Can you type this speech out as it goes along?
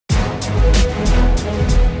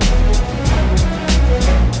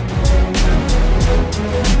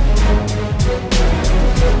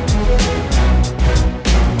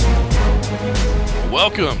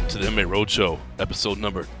Welcome to the MMA Roadshow, episode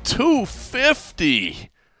number 250.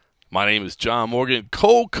 My name is John Morgan.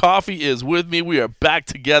 Cold Coffee is with me. We are back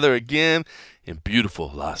together again in beautiful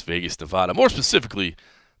Las Vegas, Nevada. More specifically,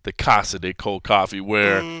 the Casa de Cold Coffee,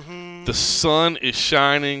 where the sun is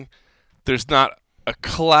shining. There's not a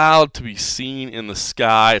cloud to be seen in the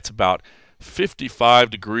sky. It's about 55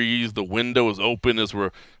 degrees. The window is open as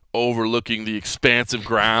we're overlooking the expansive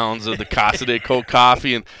grounds of the Casa de Cold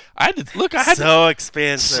Coffee. And so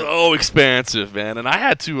expansive, man. And I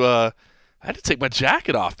had to take my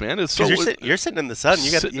jacket off, man. It's so you're sitting in the sun.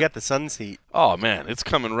 You got the sun seat. Oh man, it's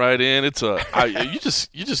coming right in. It's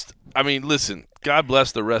I mean, listen. God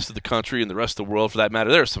bless the rest of the country and the rest of the world, for that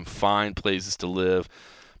matter. There are some fine places to live,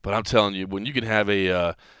 but I'm telling you, when you can have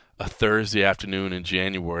a Thursday afternoon in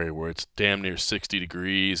January where it's damn near 60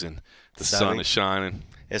 degrees and the sun is shining,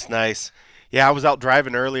 it's nice. Yeah, I was out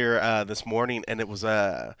driving earlier this morning, and it was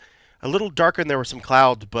a little darker, and there were some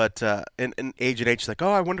clouds. But and Agent H is like,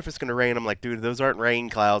 "Oh, I wonder if it's going to rain." I'm like, "Dude, those aren't rain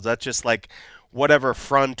clouds. That's just like whatever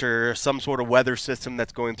front or some sort of weather system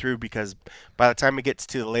that's going through, because by the time it gets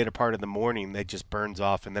to the later part of the morning, it just burns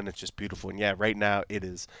off, and then it's just beautiful." And yeah, right now it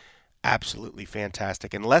is absolutely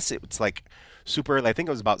fantastic. Unless it's like super early. I think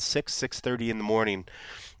it was about 6:30 in the morning.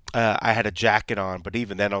 I had a jacket on, but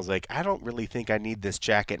even then I was like, I don't really think I need this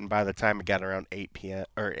jacket. And by the time it got around 8 p.m.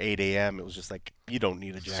 or 8 a.m., it was just like, you don't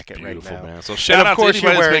need a jacket right now. Man. So shout out to anybody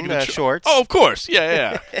that's wearing the shorts. Oh, of course.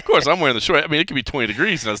 Yeah. Of course, I'm wearing the shorts. I mean, it could be 20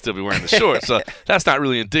 degrees and I'll still be wearing the shorts. So that's not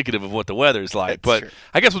really indicative of what the weather is like. But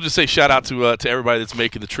I guess we'll just say shout out to everybody that's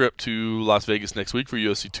making the trip to Las Vegas next week for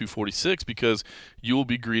UFC 246, because you will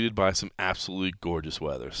be greeted by some absolutely gorgeous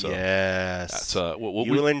weather. So yes. You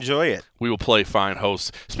will enjoy it. We will play fine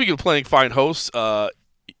hosts. Speaking of playing fine hosts, it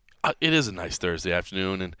is a nice Thursday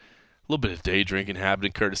afternoon, and a little bit of day drinking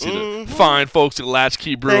happening, courtesy of the fine folks at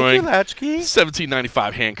Latchkey Brewing. Thank you, Latchkey.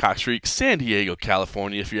 1795 Hancock Street, San Diego,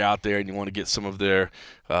 California. If you're out there and you want to get some of their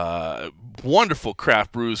wonderful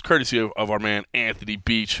craft brews, courtesy of our man Anthony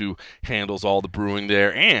Beach, who handles all the brewing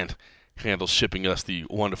there and handles shipping us the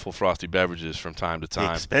wonderful frosty beverages from time to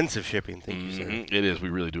time. Expensive shipping, thank you, sir. It is. We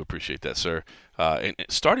really do appreciate that, sir. And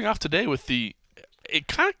starting off today with it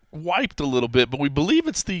kind of wiped a little bit, but we believe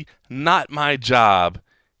it's the Not My Job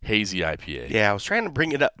Hazy IPA. Yeah, I was trying to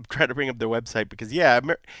bring up their website because,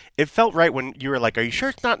 it felt right when you were like, "Are you sure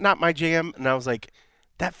it's not my jam?" And I was like,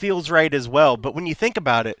 that feels right as well. But when you think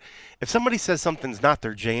about it, if somebody says something's not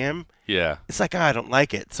their jam, it's like, I don't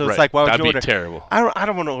like it. So it's like, why would you order? That'd be terrible. I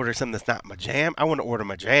don't want to order something that's not my jam. I want to order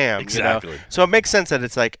my jam. Exactly. You know? So it makes sense that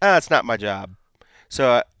it's like, it's not my job.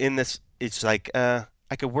 So in this, it's like, I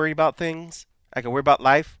could worry about things. I could worry about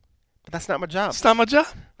life. But that's not my job. It's not my job.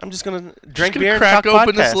 I'm just going to drink beer and crack talk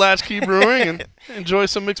open podcast. this Latchkey Brewing and enjoy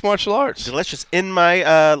some mixed martial arts. Delicious. In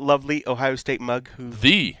my lovely Ohio State mug.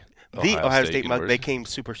 The Ohio State mug. They came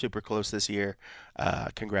super, super close this year.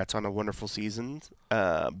 Congrats on a wonderful season,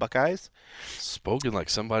 Buckeyes. Spoken like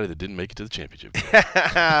somebody that didn't make it to the championship.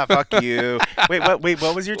 Fuck you. Wait,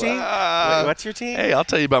 what was your team? What's your team? Hey, I'll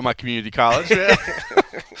tell you about my community college.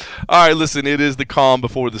 All right, listen, it is the calm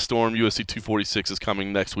before the storm. UFC 246 is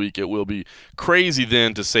coming next week. It will be crazy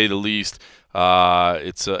then, to say the least.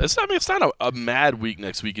 It's not a mad week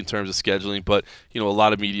next week in terms of scheduling, but a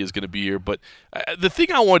lot of media is going to be here. But the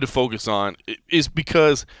thing I wanted to focus on is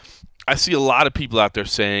because I see a lot of people out there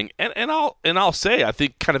saying, and I'll say, I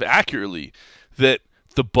think kind of accurately, that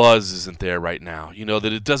the buzz isn't there right now.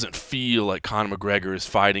 That it doesn't feel like Conor McGregor is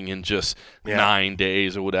fighting in just 9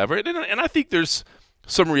 days or whatever. And I think there's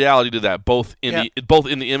some reality to that, both in the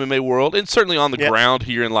MMA world and certainly on the ground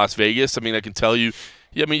here in Las Vegas. I mean, I can tell you.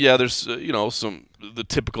 There's some the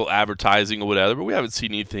typical advertising or whatever, but we haven't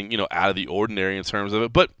seen anything out of the ordinary in terms of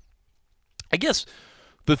it. But I guess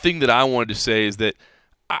the thing that I wanted to say is that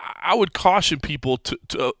I would caution people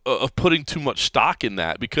of putting too much stock in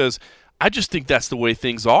that, because I just think that's the way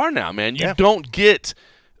things are now, man. You don't get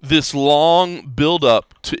this long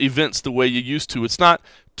build-up to events the way you used to. It's not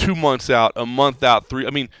 2 months out, a month out, 3. I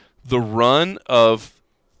mean, the run of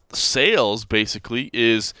sales basically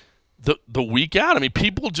is the week out. I mean,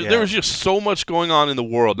 there was just so much going on in the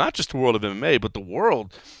world, not just the world of MMA, but the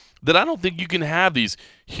world, that I don't think you can have these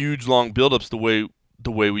huge, long build-ups the way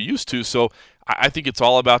we used to. So I think it's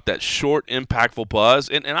all about that short, impactful buzz.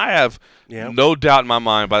 And I have no doubt in my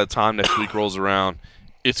mind by the time next week rolls around,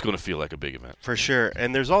 it's going to feel like a big event. For sure.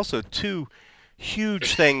 And there's also two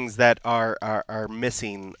huge things that are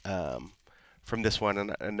missing from this one,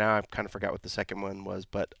 and now I kind of forgot what the second one was.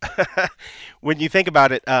 But when you think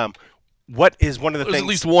about it, what is one of the There's things? at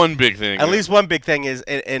least one big thing. At least one big thing is,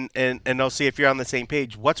 and I'll see if you're on the same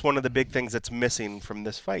page. What's one of the big things that's missing from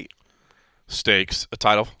this fight? Stakes, a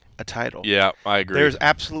title. A title. Yeah, I agree. There's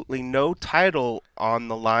absolutely no title on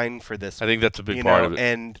the line for this. I think that's a big part of it.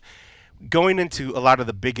 And going into a lot of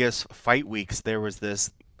the biggest fight weeks, there was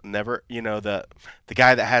this never, the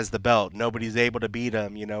guy that has the belt, nobody's able to beat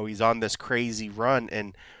him. He's on this crazy run,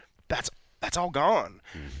 and that's all gone.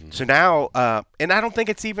 Mm-hmm. So now, and I don't think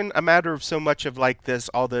it's even a matter of so much of like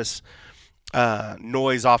all this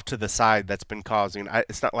noise off to the side that's been causing.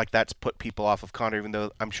 It's not like that's put people off of Conor, even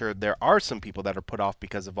though I'm sure there are some people that are put off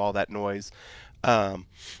because of all that noise. And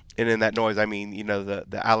in that noise, I mean,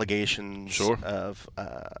 the allegations of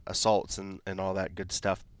assaults and all that good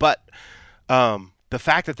stuff. But the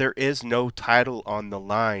fact that there is no title on the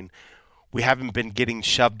line, we haven't been getting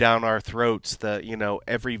shoved down our throats.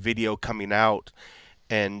 Every video coming out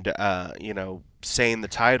and saying the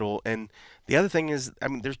title. And the other thing is, I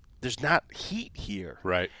mean, there's not heat here.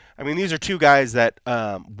 Right. I mean, these are two guys that,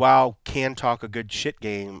 while can talk a good shit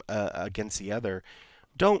game against the other,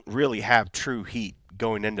 don't really have true heat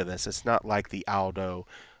going into this. It's not like the Aldo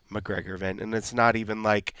McGregor event, and it's not even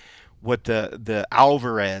like what the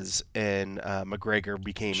Alvarez and McGregor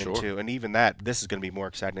became into. And even that, this is going to be more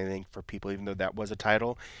exciting, I think, for people, even though that was a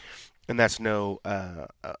title. And that's no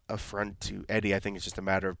affront to Eddie. I think it's just a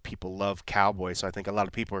matter of people love Cowboy. So I think a lot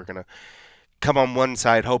of people are going to come on one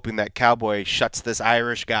side hoping that Cowboy shuts this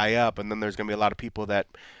Irish guy up, and then there's going to be a lot of people that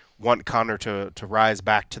want Conor to rise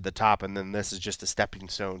back to the top, and then this is just a stepping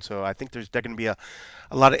stone. So I think there's going to be a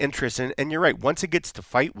lot of interest. And you're right, once it gets to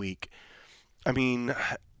fight week, I mean,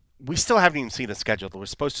 we still haven't even seen a schedule. We're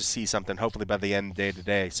supposed to see something hopefully by the end of the day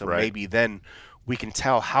today. So maybe then we can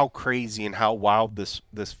tell how crazy and how wild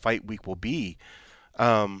this fight week will be.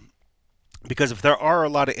 Because if there are a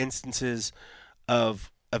lot of instances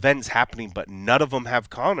of events happening, but none of them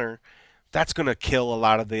have Conor, that's going to kill a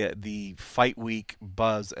lot of the fight week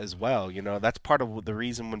buzz as well. That's part of the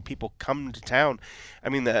reason when people come to town. I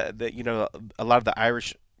mean, a lot of the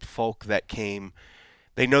Irish folk that came,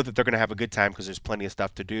 they know that they're going to have a good time because there's plenty of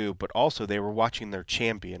stuff to do, but also they were watching their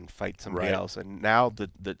champion fight somebody else, and now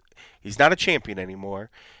he's not a champion anymore.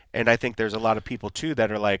 And I think there's a lot of people too that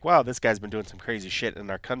are like, wow, this guy's been doing some crazy shit in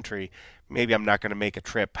our country. Maybe I'm not going to make a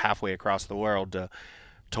trip halfway across the world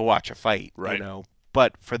to watch a fight,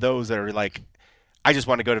 But for those that are like, I just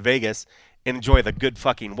want to go to Vegas and enjoy the good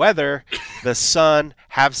fucking weather, the sun,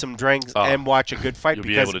 have some drinks, and watch a good fight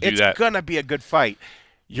because it's going to be a good fight.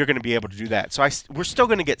 You're going to be able to do that. So we're still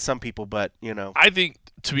going to get some people, but, I think,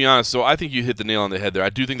 to be honest, I think you hit the nail on the head there. I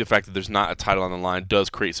do think the fact that there's not a title on the line does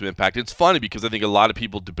create some impact. It's funny because I think a lot of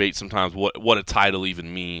people debate sometimes what a title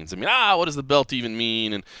even means. I mean, what does the belt even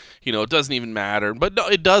mean? And, it doesn't even matter. But no,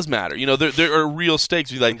 it does matter. There are real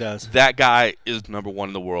stakes. Like, that guy is number one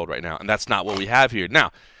in the world right now, and that's not what we have here.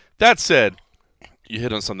 Now, that said, you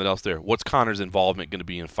hit on something else there. What's Conor's involvement going to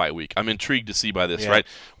be in fight week? I'm intrigued to see by this, right?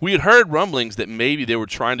 We had heard rumblings that maybe they were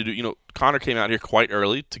trying to do, Conor came out here quite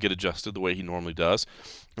early to get adjusted the way he normally does.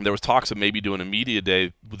 And there was talks of maybe doing a media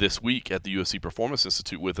day this week at the UFC Performance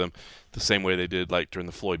Institute with him, the same way they did like during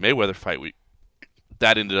the Floyd Mayweather fight week.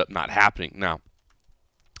 That ended up not happening. Now,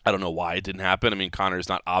 I don't know why it didn't happen. I mean, Conor is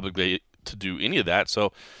not obligated to do any of that.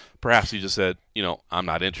 So perhaps he just said, I'm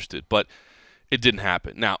not interested. But it didn't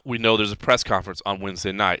happen. Now, we know there's a press conference on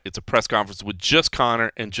Wednesday night. It's a press conference with just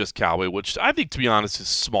Conor and just Cowboy, which I think, to be honest, is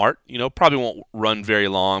smart. Probably won't run very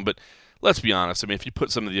long, but let's be honest. I mean, if you put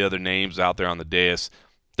some of the other names out there on the dais,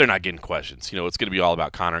 they're not getting questions. It's going to be all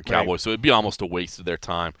about Conor and Cowboy, so it'd be almost a waste of their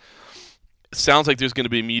time. It sounds like there's going to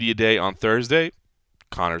be a media day on Thursday.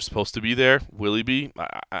 Conor's supposed to be there. Will he be?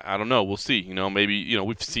 I don't know. We'll see. Maybe,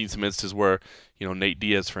 we've seen some instances where, Nate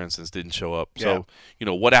Diaz, for instance, didn't show up. So,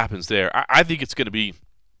 what happens there? I think it's going to be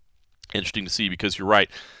interesting to see because you're right.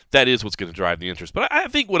 That is what's going to drive the interest. But I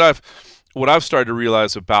think what I've started to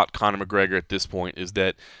realize about Conor McGregor at this point is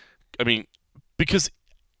that, I mean, because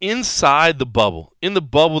inside the bubble, in the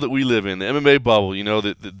bubble that we live in, the MMA bubble,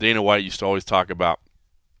 that Dana White used to always talk about,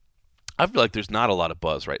 I feel like there's not a lot of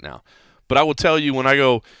buzz right now. But I will tell you, when I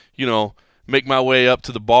go, make my way up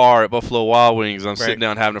to the bar at Buffalo Wild Wings, I'm sitting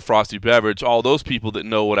down having a frosty beverage, all those people that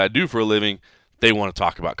know what I do for a living, they want to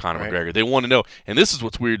talk about Conor McGregor. They want to know. And this is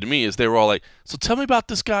what's weird to me is they were all like, so tell me about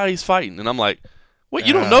this guy he's fighting. And I'm like, what,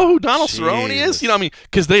 you don't know who Donald Cerrone is? I mean,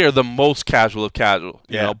 because they are the most casual of casual.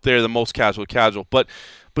 They're the most casual of casual. But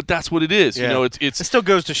that's what it is. It still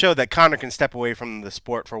goes to show that Conor can step away from the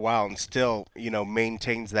sport for a while and still,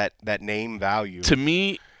 maintains that name value. To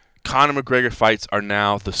me, Conor McGregor fights are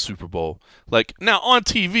now the Super Bowl. Like, now on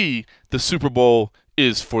TV, the Super Bowl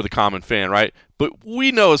is for the common fan, right? But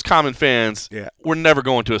we know as common fans, we're never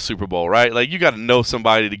going to a Super Bowl, right? Like, you got to know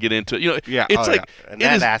somebody to get into it. You know, it's like in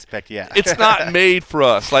that aspect, it's not made for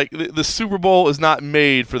us. Like, the Super Bowl is not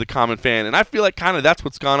made for the common fan, and I feel like kind of that's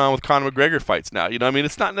what's gone on with Conor McGregor fights now. You know, I mean,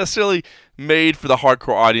 it's not necessarily made for the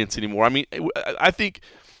hardcore audience anymore. I mean, I think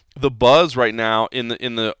the buzz right now in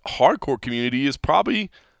the hardcore community is probably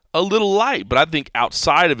a little light, but I think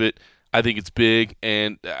outside of it, I think it's big.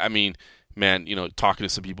 And I mean, man, you know, talking to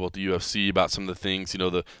some people at the UFC about some of the things, you know,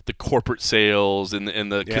 the corporate sales and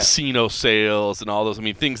the casino sales and all those. I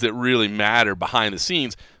mean, things that really matter behind the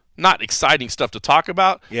scenes. Not exciting stuff to talk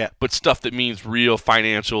about, but stuff that means real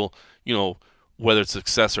financial, you know, whether it's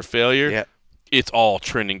success or failure. It's all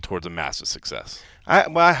trending towards a massive success.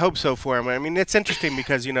 I hope so for him. I mean, it's interesting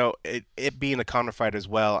because, you know, it being a Conor fight as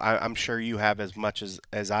well, I'm sure you have as much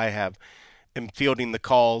as I have in fielding the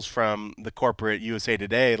calls from the corporate USA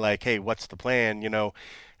Today, like, hey, what's the plan? You know,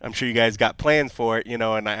 I'm sure you guys got plans for it, you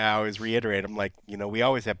know, and I always reiterate, I'm like, you know, we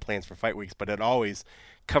always have plans for fight weeks, but it always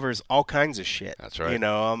covers all kinds of shit. That's right. You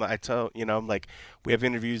know, I'm like, we have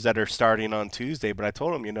interviews that are starting on Tuesday, but I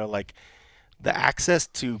told him, you know, like, the access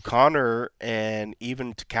to Conor and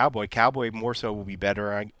even to Cowboy more so will be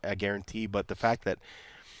better, I guarantee. But the fact that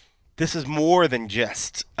this is more than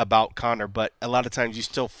just about Conor, but a lot of times you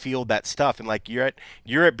still feel that stuff. And like you're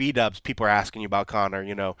at B-Dubs, people are asking you about Conor,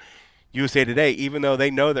 you know. USA Today, even though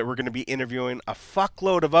they know that we're going to be interviewing a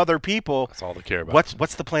fuckload of other people. That's all they care about.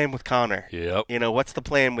 What's the plan with Conor? Yep. You know, what's the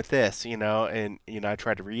plan with this? You know, and you know, I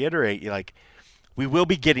try to reiterate, like, we will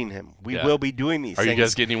be getting him. We will be doing these things. Are you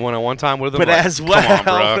guys getting one-on-one time with him? But like, as well,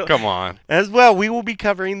 come on, bro. Come on. As well, we will be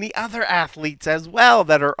covering the other athletes as well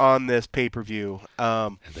that are on this pay-per-view.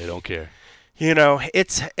 And they don't care. You know,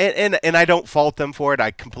 it's and I don't fault them for it.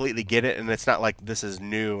 I completely get it, and it's not like this is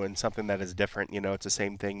new and something that is different. You know, it's the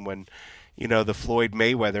same thing when, you know, the Floyd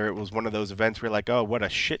Mayweather. It was one of those events where you're like, oh, what a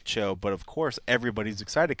shit show. But of course, everybody's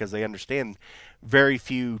excited because they understand very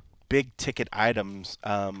few big ticket items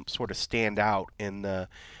sort of stand out in the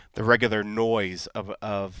regular noise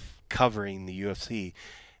of covering the UFC.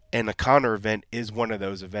 And the Conor event is one of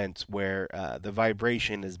those events where the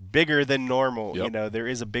vibration is bigger than normal. Yep. You know, there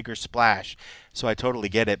is a bigger splash. So I totally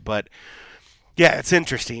get it. But, yeah, it's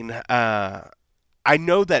interesting. I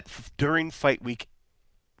know that during fight week,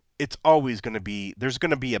 it's always going to be – there's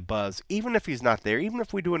going to be a buzz. Even if he's not there, even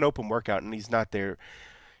if we do an open workout and he's not there,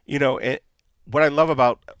 you know, what I love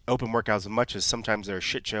about open workouts as much as sometimes they're a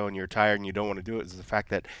shit show and you're tired and you don't want to do it is the fact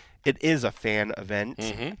that it is a fan event.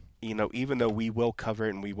 Mm-hmm. You know, even though we will cover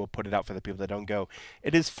it and we will put it out for the people that don't go,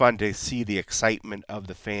 it is fun to see the excitement of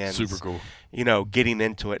the fans. Super cool. You know, getting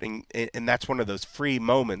into it. And that's one of those free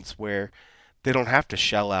moments where they don't have to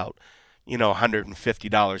shell out, you know,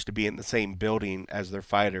 $150 to be in the same building as their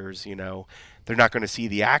fighters. You know, they're not going to see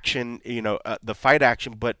the action, you know, the fight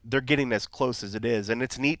action, but they're getting as close as it is. And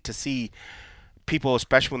it's neat to see people,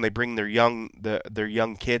 especially when they bring their young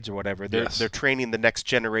kids or whatever, they're training the next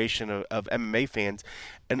generation of MMA fans,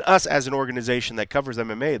 and us as an organization that covers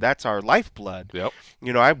MMA, that's our lifeblood. Yep.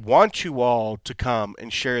 You know, I want you all to come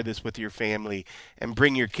and share this with your family and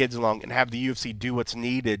bring your kids along and have the UFC do what's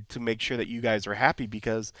needed to make sure that you guys are happy,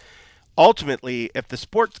 because ultimately, if the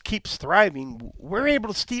sport keeps thriving, we're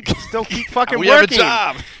able to still keep fucking we working.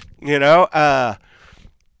 have a job. You know,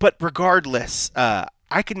 but regardless,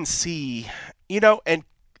 I can see. You know, and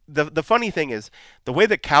the funny thing is, the way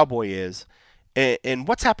that Cowboy is, and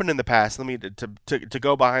what's happened in the past, let me, to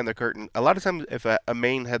go behind the curtain, a lot of times if a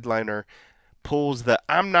main headliner pulls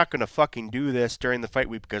I'm not going to fucking do this during the fight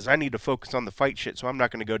week because I need to focus on the fight shit, so I'm not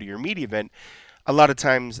going to go to your media event, a lot of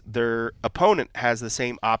times their opponent has the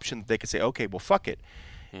same option that they could say, okay, well, fuck it.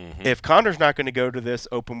 Mm-hmm. If Conor's not going to go to this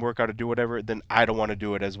open workout or do whatever, then I don't want to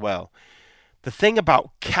do it as well. The thing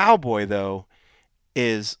about Cowboy, though,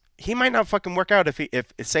 is he might not fucking work out if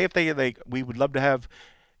we would love to have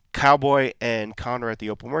Cowboy and Conor at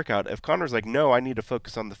the open workout. If Conor's like, no, I need to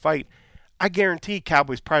focus on the fight, I guarantee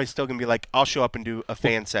Cowboy's probably still going to be like, I'll show up and do a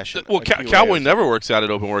fan session. Well, Cowboy never works out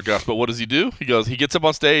at open workouts, but what does he do? He gets up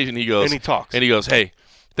on stage and he goes. And he talks. And he goes, hey,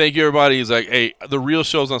 thank you, everybody. He's like, hey, the real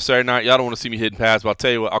show's on Saturday night. Y'all don't want to see me hitting pads, but I'll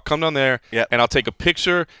tell you what, I'll come down there and I'll take a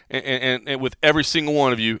picture and with every single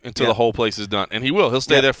one of you until the whole place is done. And he will. He'll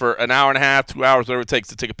stay there for an hour and a half, 2 hours, whatever it takes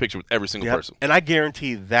to take a picture with every single person. And I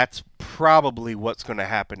guarantee that's probably what's going to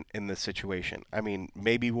happen in this situation. I mean,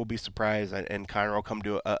 maybe we'll be surprised and Conor will come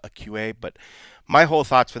to a QA, but my whole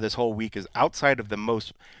thoughts for this whole week is outside of the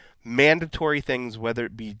most mandatory things, whether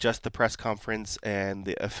it be just the press conference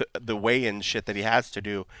and the weigh-in shit that he has to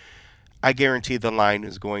do, I guarantee the line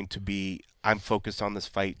is going to be, I'm focused on this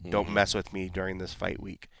fight. Don't mess with me during this fight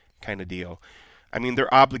week kind of deal. I mean,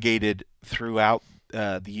 they're obligated throughout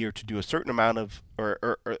the year to do a certain amount of,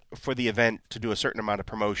 or for the event to do a certain amount of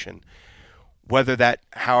promotion.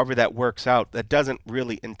 However that works out, that doesn't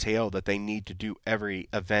really entail that they need to do every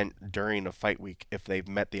event during a fight week if they've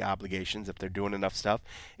met the obligations, if they're doing enough stuff,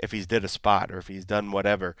 if he's did a spot or if he's done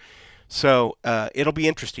whatever. So it'll be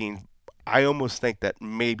interesting. I almost think that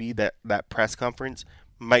maybe that press conference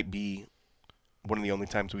might be one of the only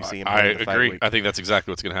times we see him. I during the fight agree. week. I think that's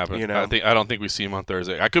exactly what's going to happen. You know? I don't think we see him on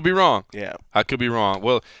Thursday. I could be wrong. Yeah. I could be wrong.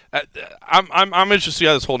 Well, I'm interested to see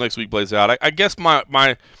how this whole next week plays out. I guess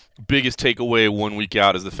my biggest takeaway 1 week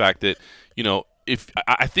out is the fact that, if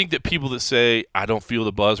I think that people that say I don't feel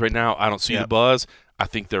the buzz right now, I don't see the buzz, I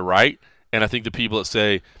think they're right. And I think the people that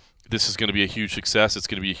say this is going to be a huge success, it's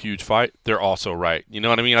going to be a huge fight, they're also right. You know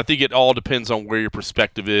what I mean? I think it all depends on where your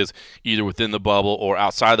perspective is, either within the bubble or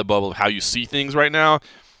outside the bubble, of how you see things right now.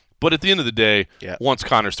 But at the end of the day, once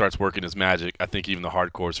Conor starts working his magic, I think even the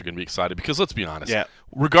hardcores are going to be excited because, let's be honest,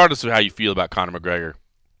 regardless of how you feel about Conor McGregor,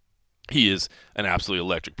 he is an absolutely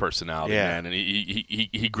electric personality, man, and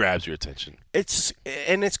he grabs your attention. It's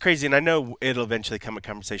crazy, and I know it'll eventually come a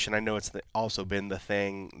conversation. I know it's also been the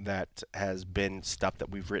thing that has been stuff that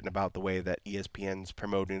we've written about, the way that ESPN's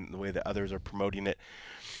promoting it, the way that others are promoting it.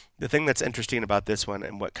 The thing that's interesting about this one,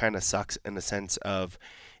 and what kind of sucks in the sense of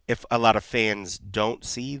if a lot of fans don't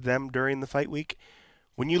see them during the fight week,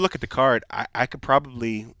 when you look at the card, I could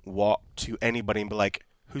probably walk to anybody and be like,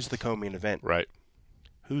 who's the co-main event? Right.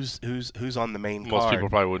 Who's on the main card? Most people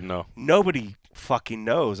probably wouldn't know. Nobody fucking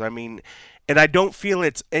knows. I mean, and I don't feel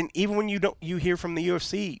it's, and even when you hear from the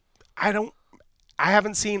UFC, I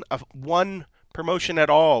haven't seen one promotion at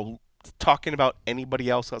all talking about anybody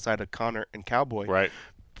else outside of Conor and Cowboy. Right.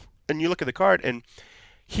 And you look at the card, and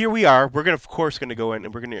here we are. We're going to go in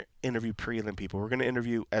and we're going to interview prelim people. We're going to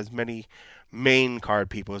interview as many main card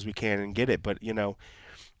people as we can and get it. But,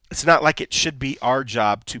 it's not like it should be our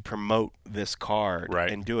job to promote this card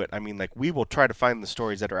and do it. I mean, like, we will try to find the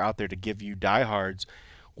stories that are out there to give you diehards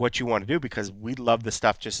what you want to do because we love the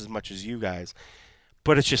stuff just as much as you guys.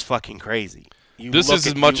 But it's just fucking crazy. This is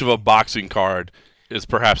as much of a boxing card as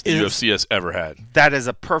perhaps the UFC has ever had. That is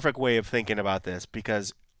a perfect way of thinking about this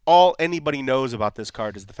because all anybody knows about this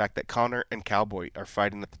card is the fact that Conor and Cowboy are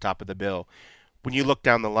fighting at the top of the bill. When you look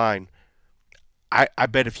down the line, I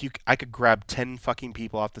bet I could grab 10 fucking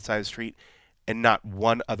people off the side of the street and not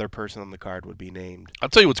one other person on the card would be named. I'll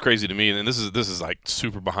tell you what's crazy to me, and this is like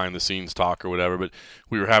super behind the scenes talk or whatever, but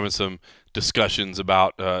we were having some discussions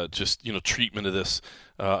about just treatment of this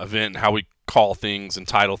event and how we call things and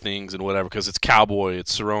title things and whatever, because it's Cowboy,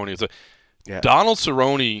 it's Cerrone. Donald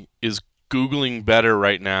Cerrone is Googling better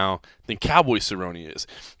right now than Cowboy Cerrone is,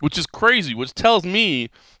 which is crazy, which tells me,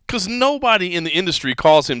 because nobody in the industry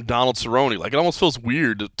calls him Donald Cerrone. Like, it almost feels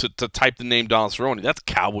weird to type the name Donald Cerrone. That's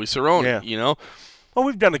Cowboy Cerrone, Well,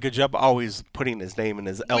 we've done a good job always putting his name in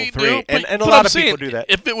his L3, do, and a lot of people do that.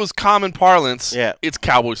 If it was common parlance, it's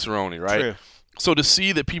Cowboy Cerrone, right? True. So to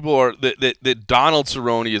see that people are that Donald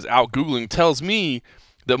Cerrone is out Googling tells me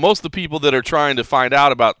that most of the people that are trying to find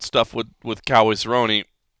out about stuff with Cowboy Cerrone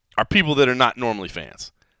are people that are not normally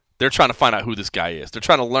fans. They're trying to find out who this guy is. They're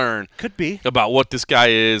trying to learn about what this guy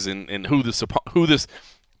is and who this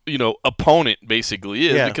opponent basically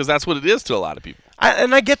is, because that's what it is to a lot of people.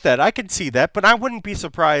 And I get that. I could see that, but I wouldn't be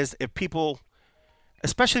surprised if people,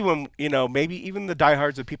 especially when, maybe even the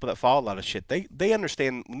diehards of people that follow a lot of shit, they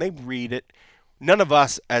understand when they read it. None of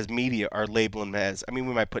us as media are labeling as, we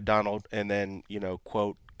might put Donald and then,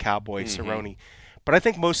 quote, Cowboy Cerrone. But I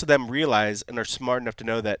think most of them realize and are smart enough to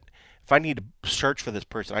know that if I need to search for this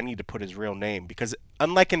person, I need to put his real name. Because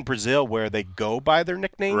unlike in Brazil where they go by their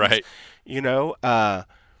nicknames, right.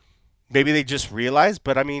 Maybe they just realize.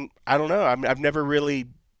 But, I don't know. I've never really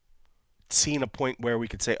seen a point where we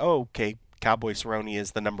could say, oh, okay, Cowboy Cerrone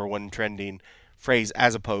is the number one trending phrase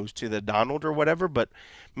as opposed to the Donald or whatever. But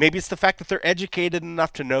maybe it's the fact that they're educated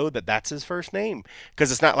enough to know that that's his first name,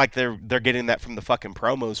 because it's not like they're getting that from the fucking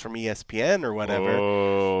promos from ESPN or whatever.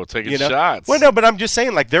 Oh, taking shots. Well, no, but I'm just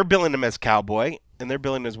saying, like, they're billing him as Cowboy and they're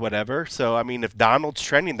billing as whatever. So if Donald's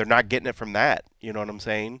trending, they're not getting it from that. You know what I'm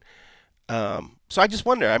saying? So I just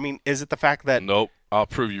wonder. Is it the fact that? Nope, I'll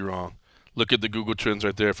prove you wrong. Look at the Google trends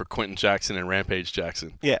right there for Quentin Jackson and Rampage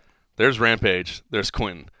Jackson. Yeah, there's Rampage. There's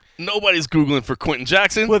Quentin. Nobody's Googling for Quentin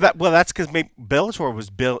Jackson. Well, that's because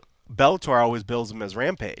Bellator always bills him as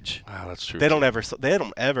Rampage. Wow, that's true. They don't ever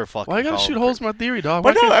fucking. Why you gotta shoot holes in my theory, dog?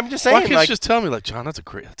 I'm just saying. Why can't you just tell me, like, John? That's a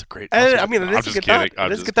great. It is a good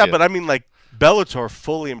thought. But Bellator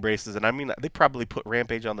fully embraces it. I mean, they probably put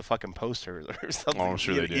Rampage on the fucking poster or something. Oh, I'm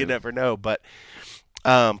sure they do. You never know, but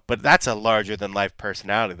that's a larger than life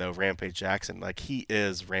personality though. Rampage Jackson, like he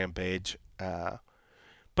is Rampage.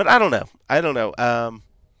 But I don't know.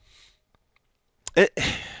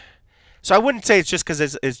 So I wouldn't say it's just because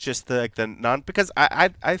it's just the non, because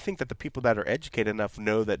I think that the people that are educated enough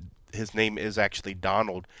know that his name is actually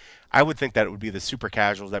Donald. I would think that it would be the super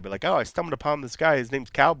casuals that'd be like, oh, I stumbled upon this guy. His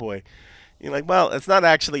name's Cowboy. You're like, well, it's not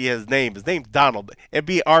actually his name. His name's Donald. It'd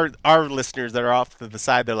be our listeners that are off to the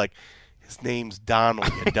side. They're like, his name's Donald,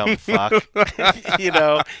 you dumb fuck. You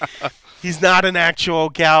know, he's not an actual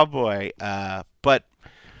cowboy. But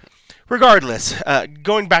regardless,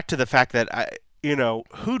 going back to the fact that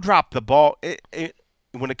who dropped the ball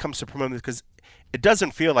when it comes to promoting this, because it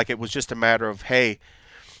doesn't feel like it was just a matter of, hey,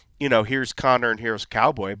 here's Connor and here's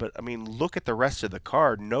Cowboy. But, I mean, look at the rest of the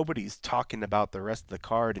card. Nobody's talking about the rest of the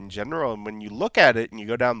card in general. And when you look at it and you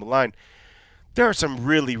go down the line, there are some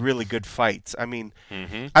really, really good fights. I mean,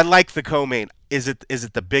 I like the co-main. Is it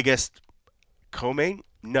the biggest co-main?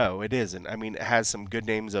 No, it isn't. I mean, it has some good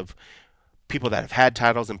names of people that have had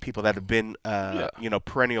titles and people that have been,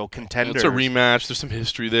 perennial contenders. It's a rematch. There's some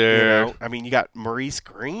history there. I mean, you got Maurice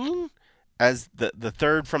Green as the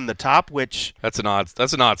third from the top, which that's an odd space.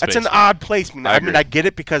 That's an odd placement. I mean, I get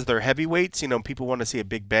it because they're heavyweights. People want to see a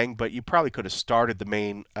big bang, but you probably could have started the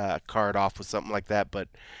main card off with something like that. But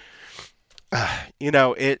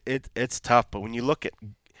it's tough. But when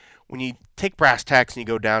you take brass tacks and you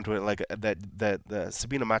go down to it, like the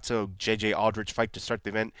Sabina Matzo JJ Aldrich fight to start the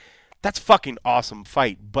event, that's fucking awesome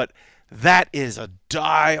fight. But that is a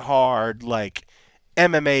die-hard like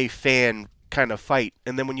MMA fan kind of fight.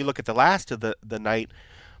 And then when you look at the last of the night,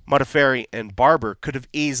 Modafferi and Barber could have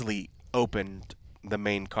easily opened the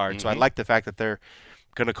main card. So I like the fact that they're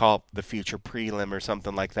going to call it the future prelim or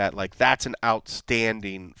something like that. Like, that's an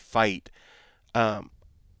outstanding fight.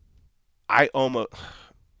 I almost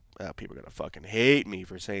people are going to fucking hate me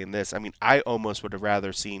for saying this. I mean, I almost would have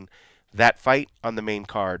rather seen that fight on the main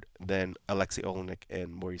card than Alexei Olenek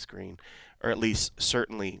and Maurice Green, or at least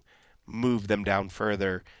certainly move them down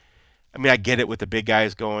further. I mean, I get it with the big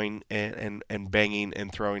guys going and banging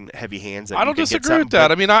and throwing heavy hands. I don't disagree with that.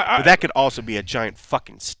 But that could also be a giant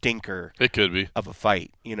fucking stinker. It could be of a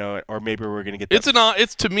fight, or maybe we're going to get.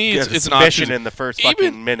 It's to me, it's an submission in the first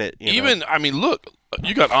fucking minute. I mean, look,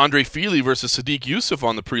 you got Andre Feely versus Sadiq Yusuf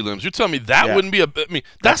on the prelims. You're telling me that wouldn't be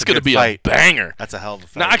that's going to be fight. A banger. That's a hell of a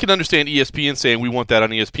fight. Now I can understand ESPN saying we want that on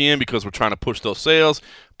ESPN because we're trying to push those sales.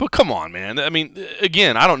 But come on, man. I mean,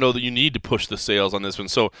 again, I don't know that you need to push the sales on this one.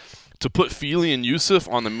 So to put Feely and Yusuf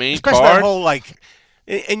on the main Especially card, that whole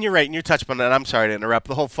and you're right, and you're touched on that. I'm sorry to interrupt.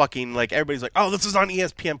 The whole fucking everybody's like, oh, this is on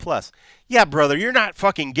ESPN Plus. Yeah, brother, you're not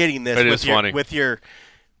fucking getting this. With your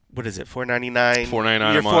what is it, $4.99?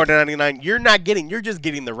 $4.99 a month. $4.99. You're not getting. You're just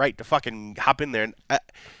getting the right to fucking hop in there. And,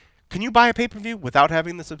 can you buy a pay-per-view without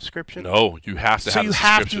having the subscription? No, you have to have. So you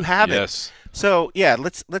have to have it. Yes. So yeah,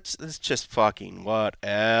 let's just fucking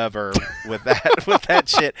whatever with that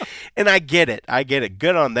shit. And I get it.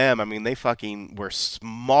 Good on them. I mean, they fucking were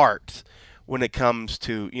smart when it comes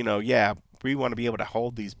to we want to be able to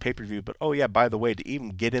hold these pay-per-view, but oh yeah, by the way, to even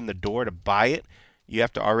get in the door to buy it, you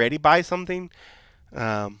have to already buy something.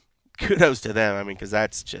 Kudos to them. I mean, because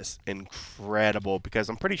that's just incredible. Because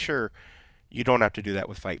I'm pretty sure you don't have to do that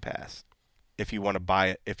with Fight Pass. If you want to buy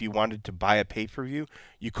it, if you wanted to buy a pay-per-view,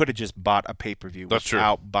 you could have just bought a pay-per-view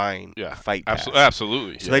without buying Fight Pass.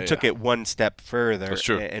 Absolutely. So they took it one step further. That's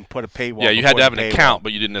true. And put a paywall. Yeah, you had to have an account,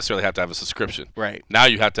 but you didn't necessarily have to have a subscription. Right. Now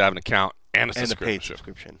you have to have an account and a subscription. And a paid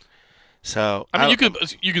subscription. So I mean,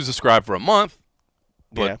 you could subscribe for a month,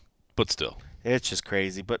 but still. It's just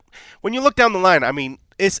crazy. But when you look down the line, I mean,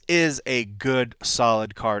 this is a good,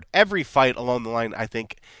 solid card. Every fight along the line, I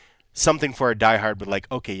think, something for a diehard, but like,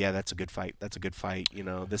 okay, yeah, that's a good fight. That's a good fight.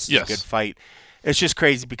 This is a good fight. It's just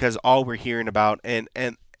crazy because all we're hearing about, and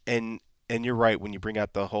you're right when you bring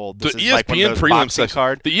out the whole this is like one of those prelim section.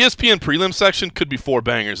 Card. The ESPN prelim section could be 4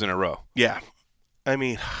 bangers in a row. Yeah, I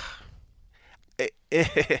mean,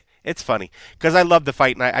 it's funny because I love the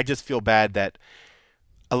fight, and I just feel bad that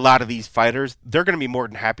a lot of these fighters, they're going to be more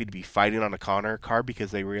than happy to be fighting on a Conor card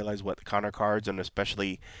because they realize what the Conor cards and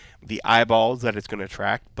especially the eyeballs that it's going to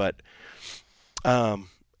attract. But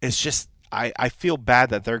it's just I feel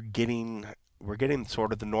bad that we're getting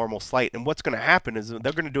sort of the normal slate. And what's going to happen is they're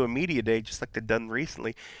going to do a media day just like they've done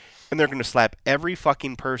recently, and they're going to slap every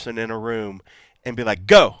fucking person in a room and be like,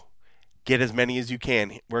 go, get as many as you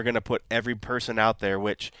can. We're going to put every person out there,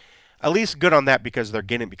 which at least good on that because they're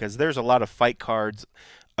getting because there's a lot of fight cards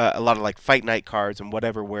a lot of like fight night cards and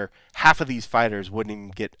whatever, where half of these fighters wouldn't even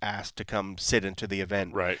get asked to come sit into the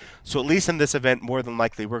event. Right. So at least in this event, more than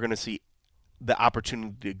likely, we're going to see the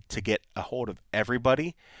opportunity to get a hold of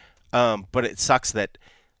everybody. But it sucks that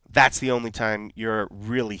that's the only time you're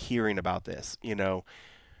really hearing about this,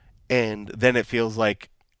 and then it feels like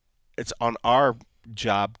it's on our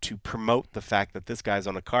job to promote the fact that this guy's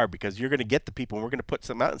on a card, because you're going to get the people and we're going to put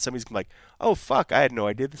something out and somebody's going to be like, oh, fuck, I had no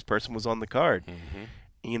idea this person was on the card.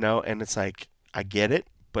 And it's like, I get it,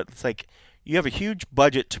 but it's like you have a huge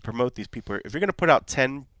budget to promote these people. If you're going to put out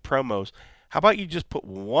 10 promos, how about you just put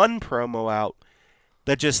one promo out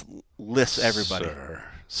that just lists everybody?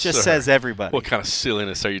 Just says everybody. What kind of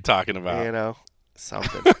silliness are you talking about?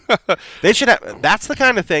 Something. They should have. That's the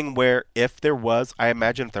kind of thing where I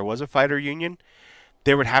imagine if there was a fighter union,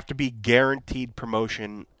 there would have to be guaranteed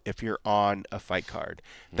promotion if you're on a fight card.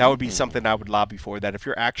 That would be something I would lobby for, that if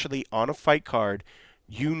you're actually on a fight card,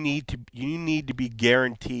 you need to be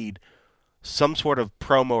guaranteed some sort of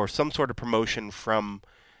promo or some sort of promotion from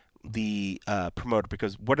the promoter,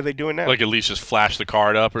 because what are they doing now? Like at least just flash the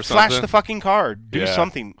card up or something? Flash the fucking card. Do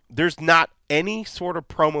something. There's not any sort of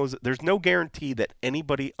promos. There's no guarantee that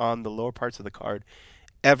anybody on the lower parts of the card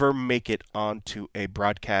ever make it onto a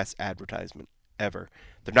broadcast advertisement, ever.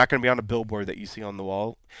 They're not going to be on a billboard that you see on the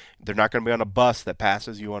wall. They're not going to be on a bus that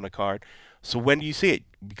passes you on a card. So when do you see it?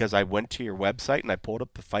 Because I went to your website and I pulled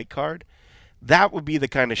up the fight card. That would be the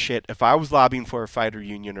kind of shit, if I was lobbying for a fighter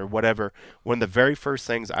union or whatever, one of the very first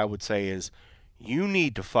things I would say is, you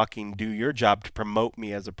need to fucking do your job to promote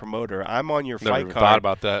me as a promoter. I'm on your fight card. Thought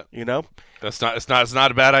about that. It's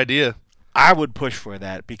not a bad idea. I would push for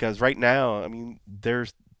that, because right now, I mean,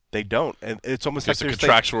 they don't, and it's almost like there's a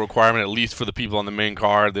contractual requirement, at least for the people on the main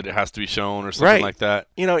card, that it has to be shown or something like that.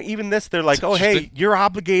 Even this, they're like, oh, hey, you're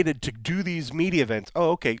obligated to do these media events.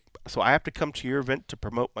 Oh, okay, so I have to come to your event to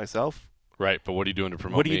promote myself? Right, but what are you doing to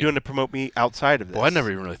promote me? What are you doing to promote me outside of this? Well, I never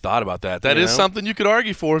even really thought about that. That is something you could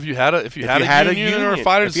argue for if you had a union or a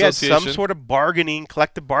fighters association. If you had some sort of bargaining,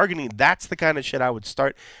 collective bargaining, that's the kind of shit I would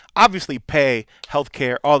start. Obviously, pay,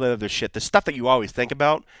 healthcare, all the other shit, the stuff that you always think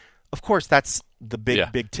about. Of course, that's the big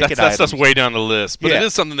ticket item. That's way down the list, but it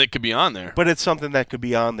is something that could be on there. But it's something that could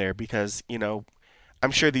be on there because, I'm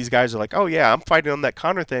sure these guys are like, oh, yeah, I'm fighting on that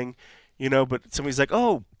Connor thing. But somebody's like,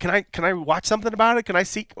 "Oh, can I watch something about it?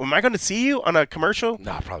 Am I going to see you on a commercial?"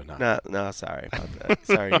 No, probably not. No, sorry about that.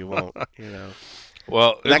 Sorry, you won't.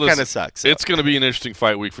 Well, that kind of sucks. So. It's going to be an interesting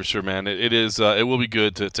fight week for sure, man. It is. It will be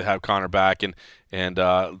good to have Connor back, and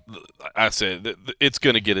I said it's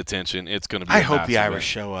going to get attention. It's going to be. I hope the Irish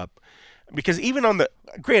show up, because even on the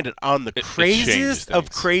craziest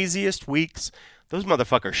of craziest weeks, those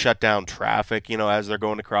motherfuckers shut down traffic. As they're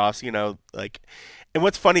going across. And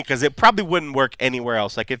what's funny, because it probably wouldn't work anywhere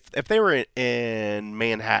else. Like, if they were in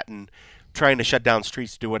Manhattan trying to shut down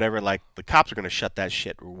streets to do whatever, like, the cops are going to shut that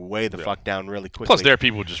shit way the fuck down really quickly. Plus, their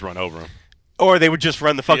people would just run over them. Or they would just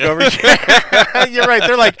run the fuck over. You're right.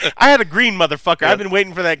 They're like, I had a green, motherfucker. I've been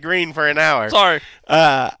waiting for that green for an hour. Sorry.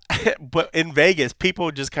 But in Vegas, people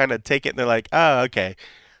just kind of take it and they're like, oh, okay.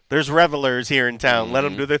 There's revelers here in town. Let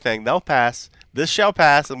them do their thing. They'll pass. This shall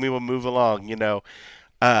pass, and we will move along,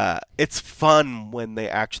 It's fun when they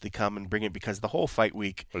actually come and bring it, because the whole fight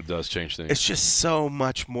week, it does change things. It's just so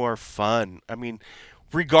much more fun. I mean,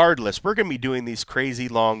 regardless, we're going to be doing these crazy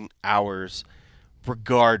long hours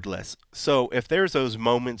regardless. So if there's those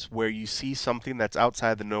moments where you see something that's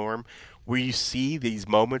outside the norm, where you see these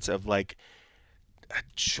moments of like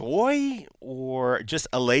joy or just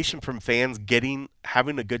elation from fans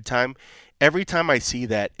having a good time, every time I see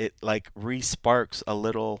that, it like re-sparks a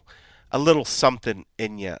little something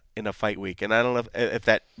in you in a fight week, and I don't know if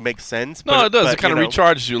that makes sense. No, it does. It kind of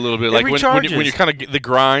recharges you a little bit. Like when you're kind of the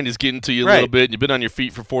grind is getting to you a little bit, and you've been on your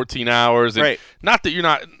feet for 14 hours. And not that you're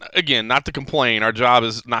not, again, not to complain. Our job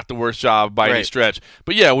is not the worst job by any stretch.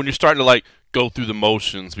 But yeah, when you're starting to like go through the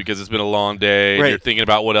motions because it's been a long day, and you're thinking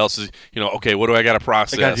about what else is, okay, what do I got to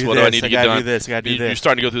process? What do I need to get done? You're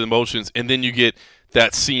starting to go through the motions, and then you get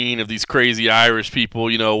that scene of these crazy Irish people,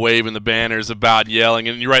 waving the banners about, yelling,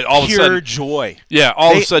 and you're right, all of a sudden, pure joy. Yeah,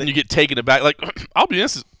 all of a sudden you get taken aback. Like, I'll be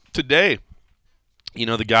honest, today,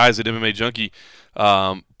 the guys at MMA Junkie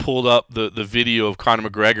pulled up the video of Conor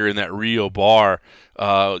McGregor in that Rio bar,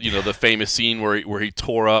 the famous scene where he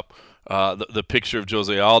tore up the picture of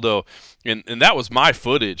Jose Aldo, and that was my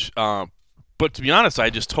footage. But to be honest, I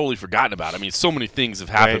had just totally forgotten about it. I mean, so many things have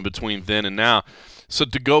happened between then and now. So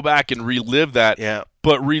to go back and relive that,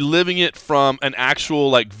 but reliving it from an actual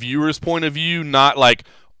like viewer's point of view, not like,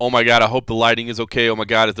 oh my God, I hope the lighting is okay. Oh my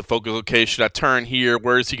God, is the focus okay? Should I turn here?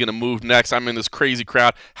 Where is he going to move next? I'm in this crazy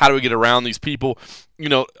crowd. How do we get around these people? You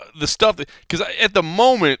know, the stuff that, because at the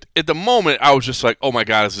moment, I was just like, oh my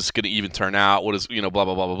God, is this going to even turn out? What is, you know, blah,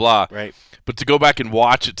 blah, blah, blah, blah. Right. But to go back and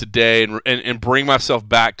watch it today and bring myself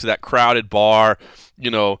back to that crowded bar, you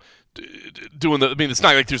know, doing the, I mean, it's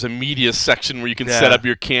not like there's a media section where you can set up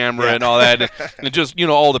your camera and all that. And just, you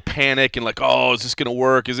know, all the panic and like, oh, is this going to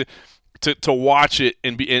work? Is it? To watch it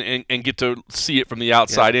and be and get to see it from the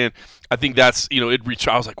outside in, I think that's, you know, it reached.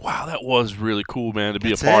 I was like, wow, that was really cool, man, to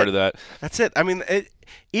be a part of that. That's it. I mean,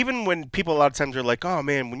 even when people a lot of times are like, oh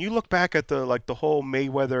man, when you look back at the whole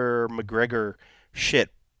Mayweather McGregor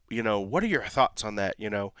shit, you know, what are your thoughts on that?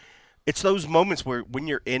 You know, it's those moments where when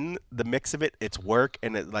you're in the mix of it, it's work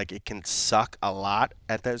and it can suck a lot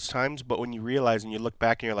at those times. But when you realize and you look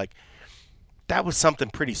back and you're like, that was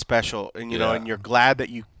something pretty special, and you know, and you're glad that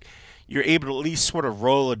you're able to at least sort of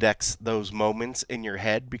Rolodex those moments in your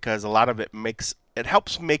head, because a lot of it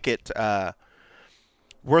helps make it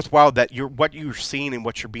worthwhile, that what you're seeing and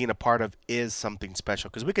what you're being a part of is something special.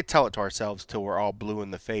 Because we could tell it to ourselves till we're all blue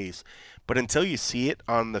in the face, but until you see it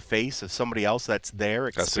on the face of somebody else that's there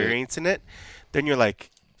experiencing it, then you're like,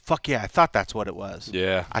 fuck yeah, I thought that's what it was.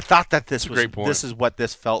 Yeah. I thought that this is what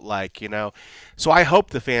this felt like, you know. So I hope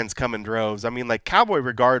the fans come in droves. I mean, like Cowboy,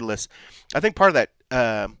 regardless, I think part of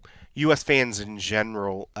that U.S. fans in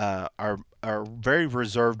general are very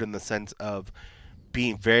reserved in the sense of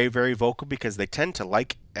being very, very vocal, because they tend to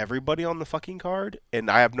like everybody on the fucking card, and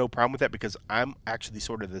I have no problem with that, because I'm actually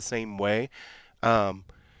sort of the same way.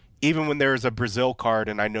 Even when there's a Brazil card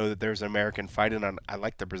and I know that there's an American fighting on, I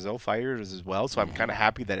like the Brazil fighters as well, so I'm kind of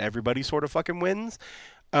happy that everybody sort of fucking wins.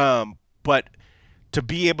 But to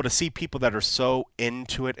be able to see people that are so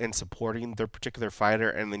into it and supporting their particular fighter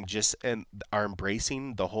and then are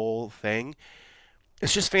embracing the whole thing,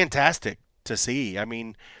 it's just fantastic to see. I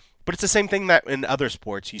mean, but it's the same thing that in other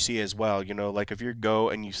sports you see as well. You know, like if you go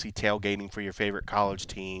and you see tailgating for your favorite college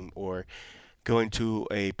team, or going to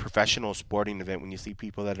a professional sporting event, when you see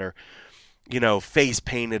people that are, you know, face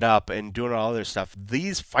painted up and doing all other stuff.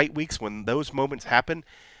 These fight weeks, when those moments happen,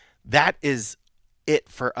 that is it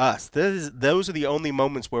for us. Those are the only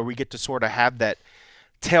moments where we get to sort of have that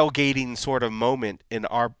tailgating sort of moment in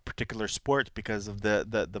our particular sports, because of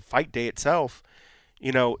the fight day itself.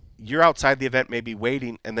 You know, you're outside the event maybe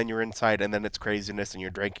waiting, and then you're inside, and then it's craziness, and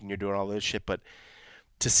you're drinking, you're doing all this shit. But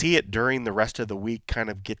to see it during the rest of the week kind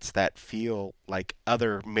of gets that feel like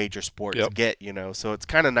other major sports get, you know. So it's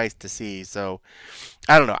kind of nice to see. So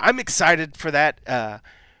I don't know. I'm excited for that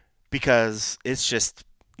because it's just,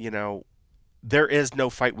 you know, there is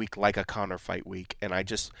no fight week like a Conor fight week. And I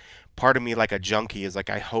just, part of me, like a junkie, is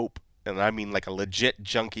like, I hope, and I mean like a legit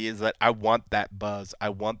junkie, is that I want that buzz. I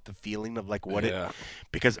want the feeling of like what it,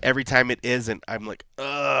 because every time it isn't, I'm like,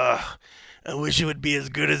 ugh, I wish it would be as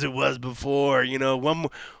good as it was before. You know, one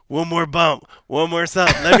more bump, one more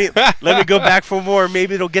something. Let me go back for more.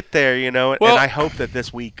 Maybe it'll get there. You know, and I hope that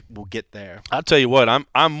this week will get there. I'll tell you what,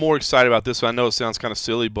 I'm more excited about this one. I know it sounds kind of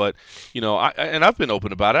silly, but you know, I've been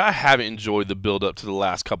open about it. I haven't enjoyed the build up to the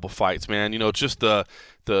last couple fights, man. You know, just the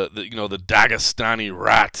you know, the Dagestani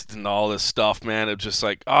rat and all this stuff, man. It's just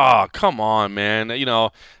like, oh, come on, man. You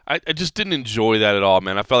know, I just didn't enjoy that at all,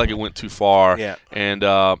 man. I felt like it went too far. Yeah. And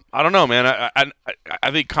I don't know, man.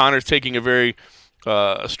 I think Conor's taking a very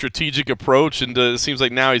strategic approach, and it seems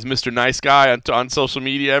like now he's Mr. Nice Guy on social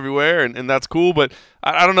media everywhere, and that's cool. But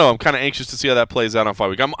I don't know. I'm kind of anxious to see how that plays out on Fight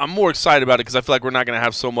Week. I'm more excited about it because I feel like we're not going to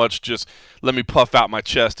have so much just let me puff out my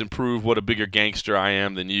chest and prove what a bigger gangster I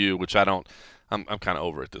am than you, which I don't. I'm kind of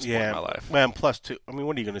over at this point in my life. Well, and plus, too, I mean,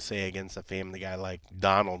 what are you going to say against a family guy like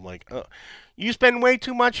Donald? Like, you spend way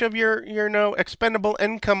too much of your expendable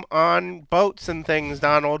income on boats and things,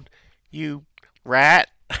 Donald. You rat.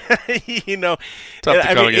 You know, tough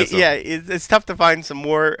to come against him. Yeah, it's tough to find some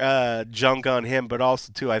more junk on him, but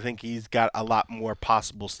also too, I think he's got a lot more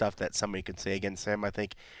possible stuff that somebody could say against him. I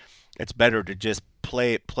think it's better to just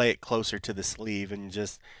play it closer to the sleeve and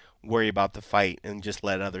just worry about the fight and just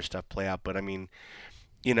let other stuff play out. But I mean,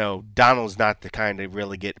 you know, Donald's not the kind to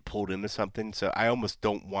really get pulled into something, so I almost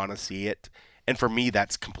don't want to see it. And for me,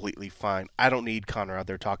 that's completely fine. I don't need Conor out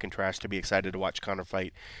there talking trash to be excited to watch Conor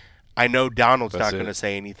fight. I know Donald's not going to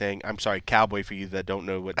say anything. I'm sorry, Cowboy, for you that don't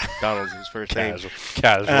know what Donald's his first name.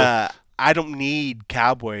 Casual. I don't need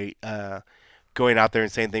Cowboy going out there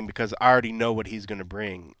and saying anything because I already know what he's going to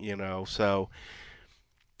bring, you know. So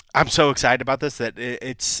I'm so excited about this that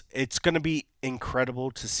it's going to be incredible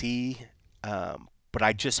to see. But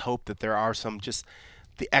I just hope that there are some just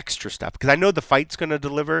the extra stuff, because I know the fight's going to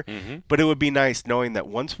deliver, but it would be nice knowing that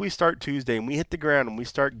once we start Tuesday and we hit the ground and we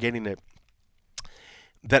start getting it,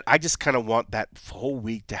 that I just kind of want that whole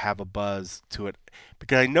week to have a buzz to it,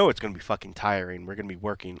 because I know it's going to be fucking tiring. We're going to be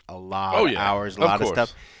working a lot of hours, a lot of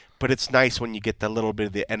stuff, but it's nice when you get the little bit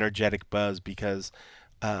of the energetic buzz, because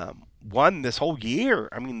this whole year,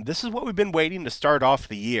 I mean, this is what we've been waiting to start off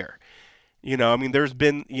the year. You know, I mean, there's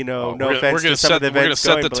been, no offense to some of the events, we're going to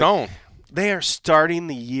set the tone. They are starting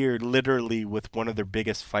the year literally with one of their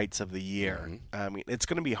biggest fights of the year. I mean, it's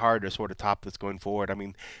going to be hard to sort of top this going forward. I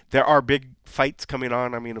mean, there are big fights coming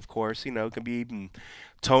on. I mean, of course, it can be even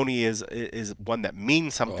Tony is one that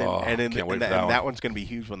means something, and that one's going to be a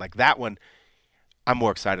huge one. Like that one, I'm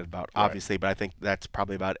more excited about, obviously, but I think that's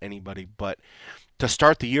probably about anybody. But to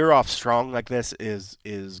start the year off strong like this is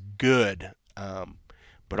good,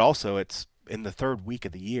 but also it's in the third week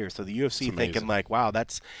of the year, so the UFC thinking like, wow,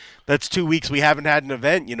 that's 2 weeks we haven't had an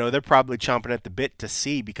event. They're probably chomping at the bit to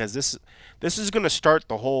see, because this is going to set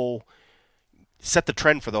the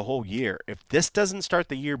trend for the whole year. If this doesn't start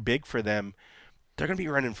the year big for them, they're going to be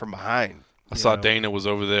running from behind. I saw Dana was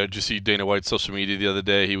over there. Did you see Dana White's social media the other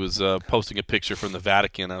day? He was posting a picture from the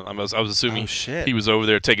Vatican. I was assuming he was over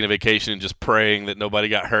there taking a vacation and just praying that nobody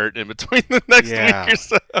got hurt in between the next week or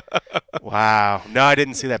so. Wow. No, I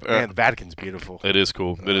didn't see that. Man, the Vatican's beautiful. It is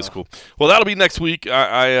cool. It is cool. Well, that'll be next week.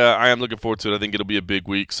 I am looking forward to it. I think it'll be a big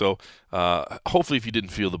week. So hopefully, if you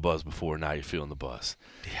didn't feel the buzz before, now you're feeling the buzz.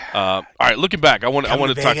 Yeah. All right, looking back, I want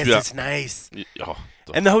to talk to you. It's nice.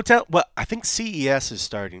 And the hotel, I think CES is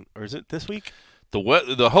starting, or is it this week?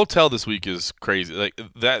 The hotel this week is crazy. Like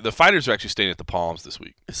that, the fighters are actually staying at the Palms this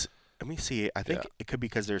week. Let me see. I think it could be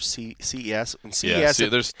because there's CES. And CES,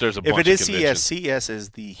 there's a bunch if it is of conventions. CES is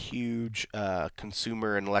the huge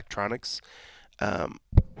consumer and electronics.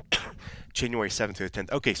 January 7th to the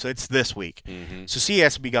 10th. Okay, so it's this week. So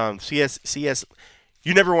CES will be gone. CES.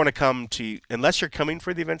 You never want to come to, unless you're coming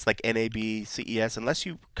for the events like NAB, CES. Unless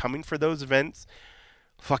you're coming for those events,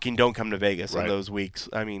 fucking don't come to Vegas on those weeks.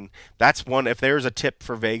 I mean, that's one. If there's a tip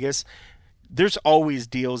for Vegas, there's always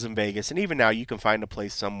deals in Vegas. And even now, you can find a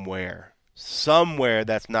place somewhere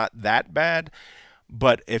that's not that bad.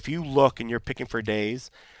 But if you look and you're picking for days,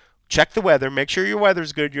 check the weather. Make sure your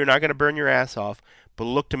weather's good. You're not going to burn your ass off. But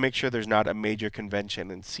look to make sure there's not a major convention.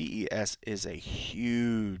 And CES is a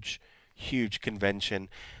huge convention.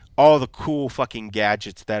 All the cool fucking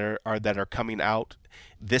gadgets that are coming out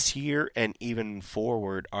this year and even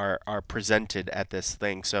forward are presented at this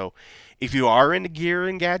thing. So if you are into gear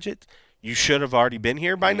and gadgets, you should have already been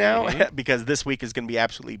here by now, because this week is going to be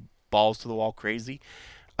absolutely balls to the wall crazy.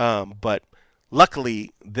 But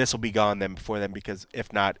luckily, this will be gone then before then, because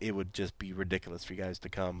if not, it would just be ridiculous for you guys to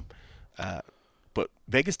come. But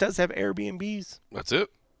Vegas does have Airbnbs. That's it.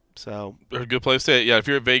 So a good place to stay. Yeah, if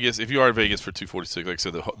you are in Vegas for 246, like I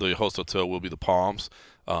said, the host hotel will be the Palms.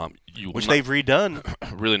 Which they've redone.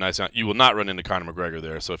 Really nice. You will not run into Conor McGregor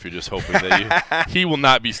there. So if you're just hoping that he will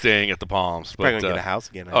not be staying at the Palms. But probably gonna get a house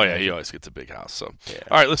again. Yeah, he always gets a big house. So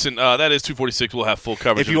all right, listen, that is 246. We'll have full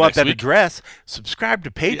coverage. If you want that week. address, subscribe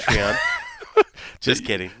to Patreon. Just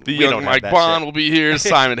kidding. The young Mike Bond will be here.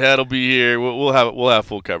 Simon Head will be here. We'll have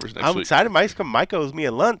full coverage next week. I'm excited. Mike owes me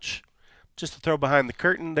a lunch. Just to throw behind the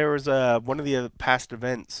curtain, there was one of the past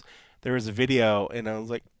events. There was a video, and I was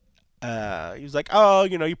like, he was like, oh,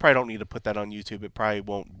 you probably don't need to put that on YouTube. It probably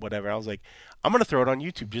won't, whatever. I was like, I'm going to throw it on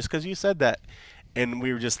YouTube just because you said that. And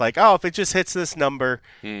we were just like, oh, if it just hits this number,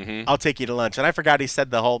 I'll take you to lunch. And I forgot he said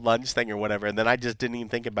the whole lunch thing or whatever. And then I just didn't even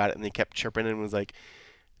think about it. And he kept chirping and was like,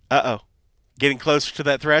 uh-oh. Getting closer to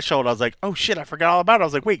that threshold, I was like, oh, shit, I forgot all about it. I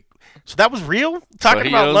was like, wait, so that was real? Talking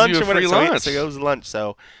about lunch and whatever. So he owes lunch.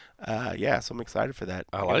 So, so I'm excited for that.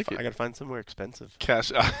 I like it. I got to find somewhere expensive.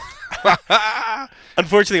 Cash.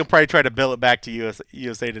 Unfortunately, I'll probably try to bill it back to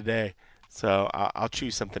USA Today. So I'll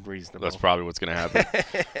choose something reasonable. That's probably what's going to happen.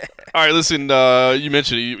 All right, listen, you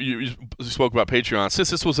mentioned it. You spoke about Patreon.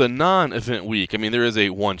 Since this was a non-event week, I mean, there is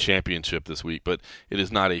a one championship this week, but it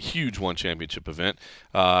is not a huge one championship event.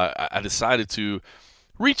 I decided to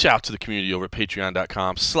reach out to the community over at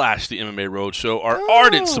patreon.com/the MMA Roadshow, our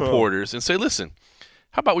ardent supporters, and say, listen,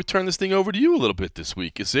 how about we turn this thing over to you a little bit this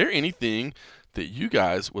week? Is there anything that you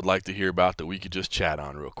guys would like to hear about that we could just chat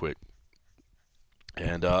on real quick?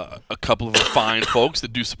 And a couple of fine folks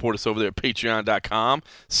that do support us over there at patreon.com/the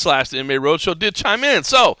MMA Roadshow did chime in.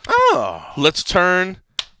 So let's turn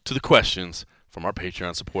to the questions from our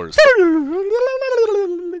Patreon supporters.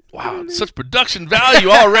 Wow, such production value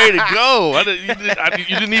all ready to go. You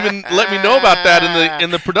didn't even let me know about that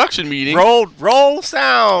in the production meeting. Roll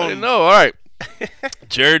sound. I didn't know. All right.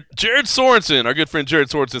 Jared Sorensen, our good friend Jared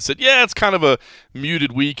Sorensen, said, yeah, it's kind of a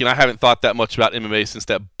muted week, and I haven't thought that much about MMA since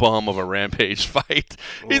that bum of a Rampage fight.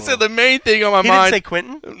 He said the main thing on my mind... He didn't say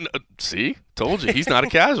Quentin? See? Told you. He's not a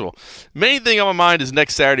casual. Main thing on my mind is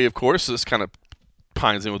next Saturday, of course. So this kind of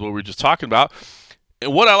pines in with what we were just talking about.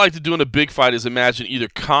 And what I like to do in a big fight is imagine either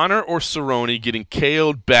Conor or Cerrone getting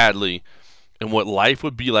KO'd badly and what life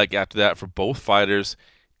would be like after that for both fighters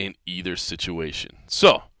in either situation.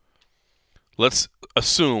 So, let's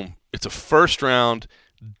assume it's a first-round,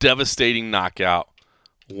 devastating knockout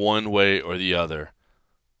one way or the other.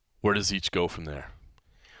 Where does each go from there?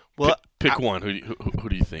 Well, pick one. Who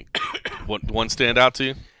do you think? One stand out to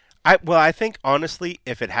you? I think, honestly,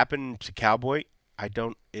 if it happened to Cowboy, I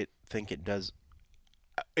don't think it does.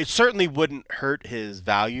 It certainly wouldn't hurt his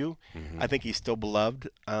value. I think he's still beloved.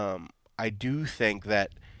 I do think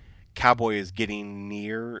that Cowboy is getting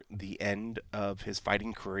near the end of his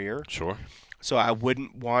fighting career. Sure. So I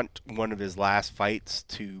wouldn't want one of his last fights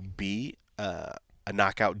to be a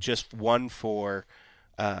knockout, just one for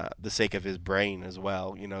the sake of his brain as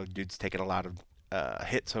well. You know, dude's taken a lot of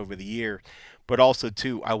hits over the year. But also,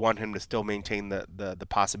 too, I want him to still maintain the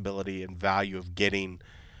possibility and value of getting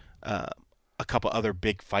a couple other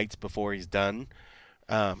big fights before he's done.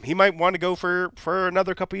 He might want to go for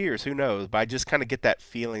another couple years. Who knows? But I just kind of get that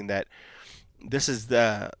feeling that this is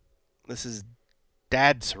Dad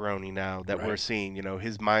Cerrone now that we're seeing. You know,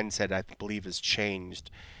 his mindset, I believe, has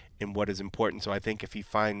changed in what is important. So I think if he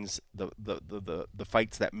finds the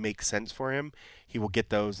fights that make sense for him, he will get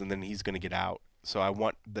those, and then he's going to get out. So I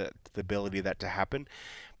want the ability of that to happen.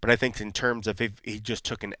 But I think in terms of if he just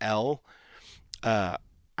took an L,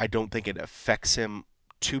 I don't think it affects him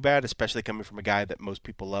too bad, especially coming from a guy that most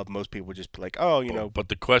people love. Most people just be like, oh, you know. But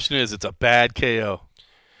the question is, it's a bad KO.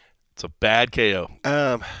 It's a bad KO.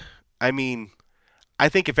 I mean, I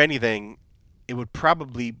think if anything, it would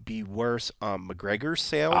probably be worse on McGregor's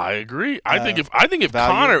sale. I agree. I think if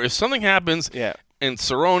Conor, if something happens, and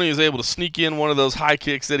Cerrone is able to sneak in one of those high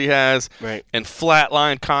kicks that he has, and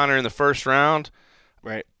flatline Conor in the first round,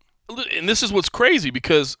 and this is what's crazy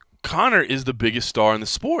because Conor is the biggest star in the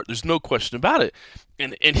sport. There's no question about it.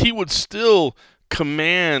 And he would still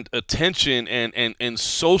command attention and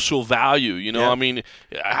social value. You know, I mean,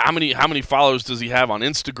 how many followers does he have on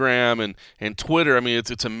Instagram and Twitter? I mean,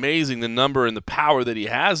 it's amazing the number and the power that he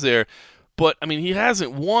has there. But I mean, he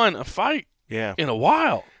hasn't won a fight in a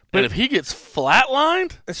while. But and if he gets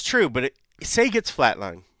flatlined, it's true. But say he gets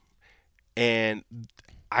flatlined, and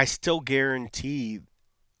I still guarantee.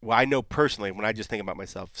 Well, I know personally, when I just think about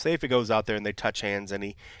myself, say if he goes out there and they touch hands and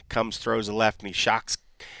he comes, throws a left, and he shocks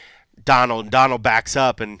Donald, and Donald backs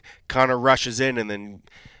up, and Conor rushes in, and then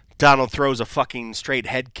Donald throws a fucking straight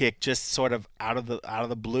head kick just sort of out of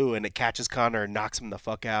the blue, and it catches Conor and knocks him the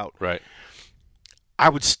fuck out. Right. I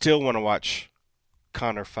would still want to watch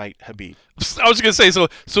Conor fight Khabib. I was going to say, so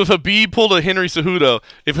if Khabib pulled a Henry Cejudo,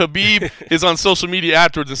 if Khabib is on social media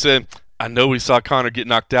afterwards and said, I know we saw Conor get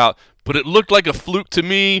knocked out, but it looked like a fluke to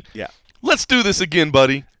me. Yeah. Let's do this again,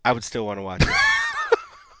 buddy. I would still want to watch it.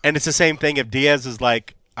 And it's the same thing if Diaz is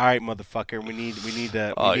like, all right, motherfucker, we need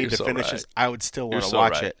to finish this. I would still want to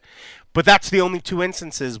watch it. But that's the only two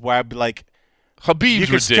instances where I'd be like, Khabib's you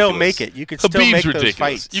could ridiculous. Still make it. You could still make ridiculous. Those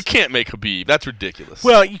fights. You can't make Khabib. That's ridiculous.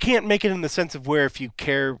 Well, you can't make it in the sense of where if you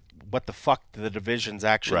care what the fuck the division's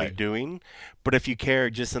actually doing, but if you care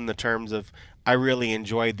just in the terms of I really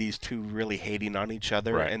enjoy these two really hating on each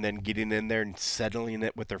other and then getting in there and settling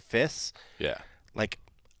it with their fists. Yeah. Like,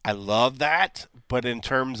 I love that, but in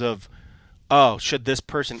terms of, should this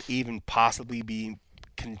person even possibly be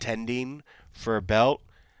contending for a belt?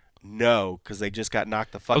 No, because they just got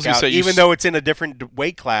knocked the fuck out. Even though it's in a different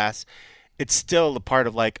weight class, it's still a part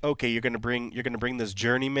of like, okay, you're gonna bring this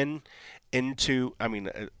journeyman into, I mean,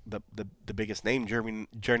 the biggest name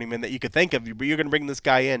journeyman that you could think of, but you're gonna bring this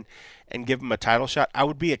guy in and give him a title shot. I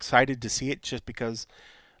would be excited to see it just because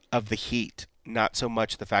of the heat, not so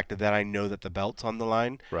much the fact that I know that the belt's on the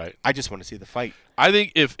line. Right. I just want to see the fight. I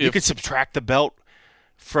think if you could subtract the belt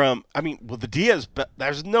from, I mean, well, the Diaz,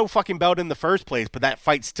 there's no fucking belt in the first place, but that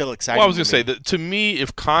fight's still exciting. Well, I was going to say that to me,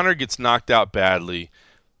 if Conor gets knocked out badly,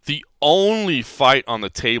 the only fight on the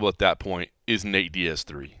table at that point is Nate Diaz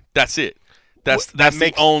 3. That's it. That's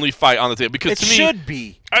the only fight on the table. Because to me,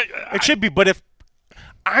 it should be. But if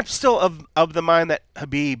I'm still of the mind that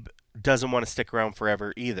Khabib doesn't want to stick around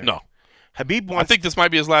forever either. No. Khabib wants. I think this might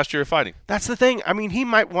be his last year of fighting. That's the thing. I mean, he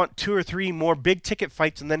might want 2 or 3 more big ticket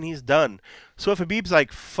fights, and then he's done. So if Khabib's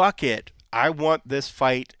like, "Fuck it, I want this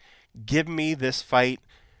fight. Give me this fight,"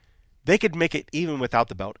 They could make it even without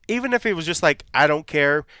the belt. Even if it was just like, I don't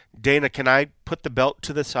care, Dana, can I put the belt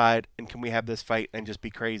to the side and can we have this fight and just be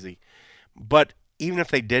crazy? But even if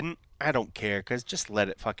they didn't, I don't care because just let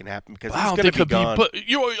it fucking happen because he's going to be gone. But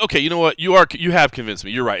okay. You know what? You have convinced me.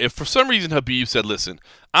 You're right. If for some reason Habib said, "Listen,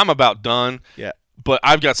 I'm about done," Yeah. but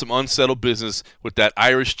I've got some unsettled business with that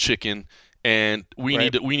Irish chicken, and we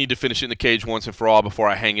Right. need to finish it in the cage once and for all before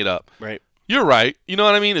I hang it up. Right. You're right. You know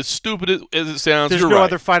what I mean? As stupid as it sounds, There's you're no right.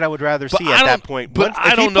 other fight I would rather But see I at don't- that point. but Once- I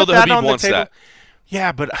if don't he know put that Habib on the wants table- that.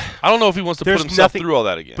 Yeah, but I don't know if he wants to put there's himself nothing- through all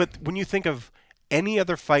that again. But when you think of any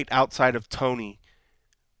other fight outside of Tony,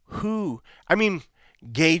 I mean,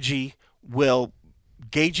 Gagey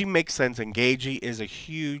makes sense, and Gagey is a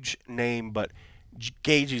huge name, but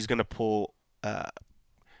Gagey's going to pull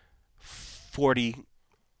 40,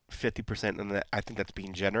 50%, and I think that's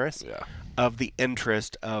being generous, yeah, of the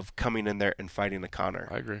interest of coming in there and fighting a Conor.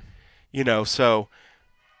 I agree. So,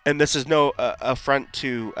 and this is no affront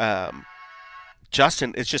to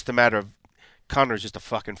Justin. It's just a matter of Conor's just a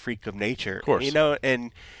fucking freak of nature. Of course.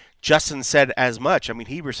 And Justin said as much. I mean,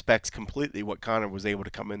 he respects completely what Conor was able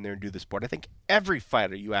to come in there and do the sport. I think every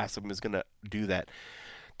fighter you ask him is going to do that.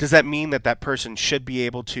 Does that mean that person should be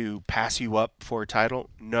able to pass you up for a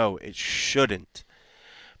title? No, it shouldn't.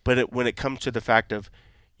 But when it comes to the fact of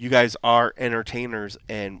you guys are entertainers,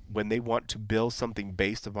 and when they want to build something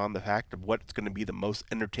based upon the fact of what's going to be the most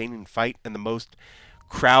entertaining fight and the most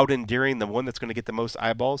crowd endearing, the one that's going to get the most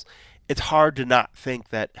eyeballs, it's hard to not think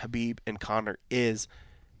that Habib and Conor is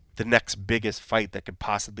the next biggest fight that could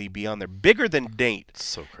possibly be on there. Bigger than Nate. It's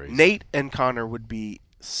so crazy. Nate and Conor would be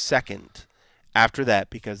second after that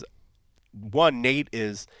because, one, Nate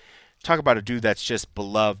is, talk about a dude that's just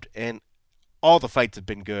beloved, and all the fights have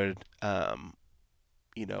been good.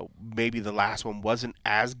 Maybe the last one wasn't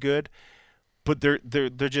as good, but they're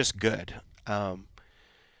just good.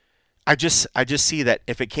 I just see that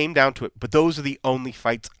if it came down to it, but those are the only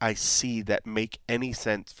fights I see that make any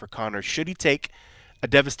sense for Conor. Should he take a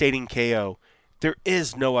devastating KO, there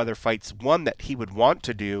is no other fights, one, that he would want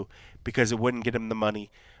to do because it wouldn't get him the money,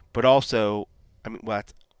 but also,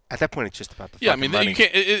 at that point, it's just about the fucking money. You can't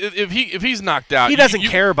if he's knocked out. He doesn't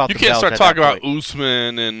care about you the can't belt start at talking that about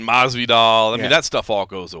Usman and Masvidal. I mean, that stuff all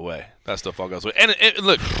goes away. And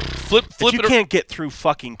look, flip But you it. can't get through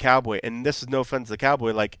fucking Cowboy, and this is no offense to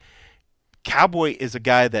Cowboy. Like, Cowboy is a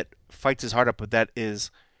guy that fights his heart out, but that is,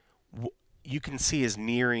 you can see is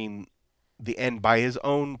nearing the end by his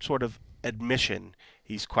own sort of admission.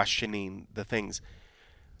 He's questioning the things.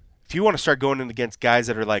 If you want to start going in against guys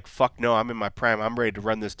that are like, fuck no, I'm in my prime, I'm ready to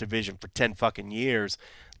run this division for 10 fucking years,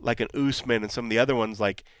 like an Usman and some of the other ones,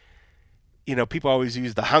 like, people always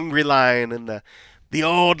use the hungry lion and the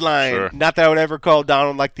old lion. Sure. Not that I would ever call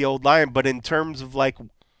Donald like the old lion, but in terms of like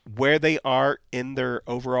where they are in their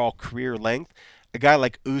overall career length, a guy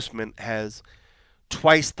like Usman has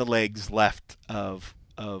twice the legs left of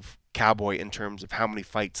Cowboy in terms of how many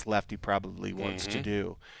fights left he probably wants to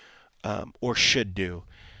do or should do.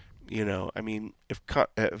 If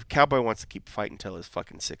Cowboy wants to keep fighting until his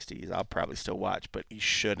fucking 60s, I'll probably still watch, but he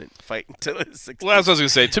shouldn't fight until his 60s. Well, that's what I was going to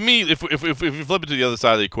say. To me, if you flip it to the other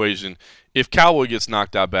side of the equation, if Cowboy gets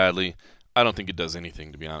knocked out badly, I don't think it does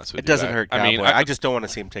anything, to be honest with you. It doesn't hurt Cowboy. I just don't want to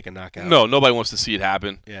see him take a knockout. No, nobody wants to see it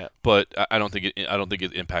happen. Yeah. But I don't think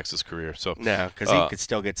it impacts his career. So no, because he could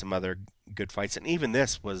still get some other good fights, and even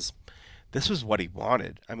this was what he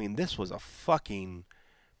wanted. I mean, this was a fucking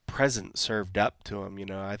present served up to him.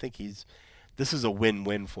 I think this is a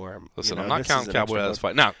win-win for him. Listen, I'm not counting Cowboy out of this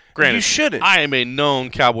fight. fight. Now, granted, you shouldn't. I am a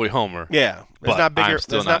known Cowboy homer. Yeah, but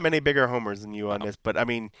there's not many bigger homers than you on this, but I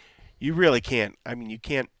mean, you really can't. I mean, you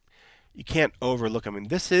can't overlook. I mean,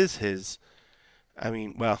 this is his.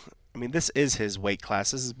 This is his weight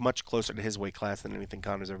class. This is much closer to his weight class than anything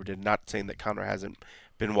Conor's ever did. Not saying that Conor hasn't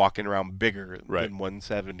been walking around bigger than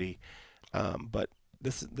 170, but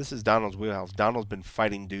this is Donald's wheelhouse. Donald's been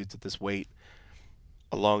fighting dudes at this weight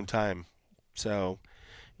a long time, so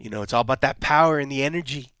it's all about that power and the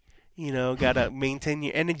energy. Gotta maintain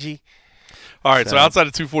your energy. All right, so outside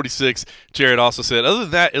of 246, Jared also said, other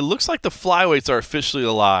than that, it looks like the flyweights are officially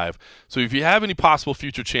alive. So if you have any possible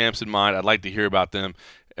future champs in mind, I'd like to hear about them,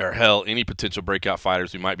 or hell, any potential breakout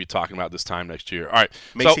fighters we might be talking about this time next year. All right.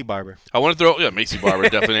 Macy Barber. I want to throw, Macy Barber,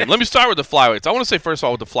 definitely. Let me start with the flyweights. I want to say, first of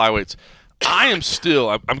all, with the flyweights, I'm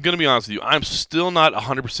going to be honest with you, I'm still not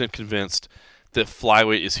 100% convinced that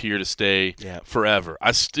flyweight is here to stay forever.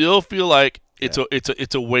 I still feel like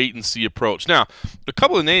it's a wait and see approach. Now, a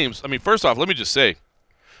couple of names. I mean, first off, let me just say,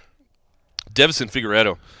 Davison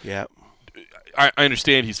Figueiredo. Yeah. I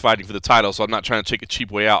understand he's fighting for the title, so I'm not trying to take a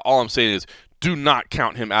cheap way out. All I'm saying is do not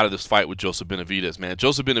count him out of this fight with Joseph Benavidez, man.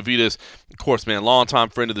 Joseph Benavidez, of course, man, longtime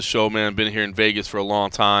friend of the show, man. Been here in Vegas for a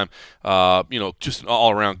long time. Just an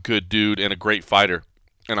all-around good dude and a great fighter.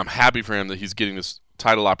 And I'm happy for him that he's getting this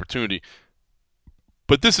title opportunity.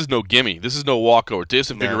 But this is no gimme. This is no walkover.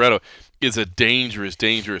 Deiveson Figueiredo is a dangerous,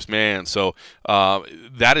 dangerous man. So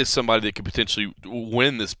that is somebody that could potentially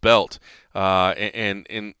win this belt,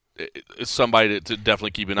 and somebody to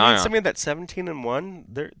definitely keep an eye on. Somebody that's 17-1.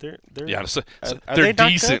 They're they're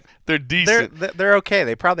decent. They're decent. They're okay.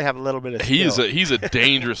 They probably have a little bit of skill. He's a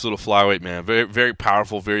dangerous little flyweight man. Very very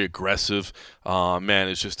powerful. Very aggressive. Man,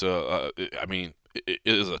 it's just it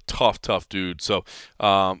is a tough dude. So.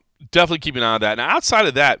 Definitely keep an eye on that. Now, outside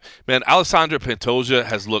of that, man, Alessandro Pantoja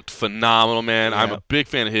has looked phenomenal, man. Yeah. I'm a big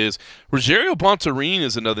fan of his. Rogerio Bontorin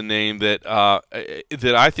is another name that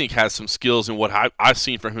I think has some skills in what I've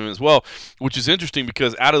seen from him as well, which is interesting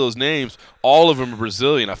because out of those names, all of them are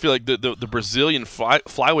Brazilian. I feel like the Brazilian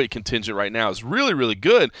flyweight contingent right now is really, really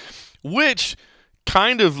good, which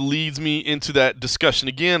kind of leads me into that discussion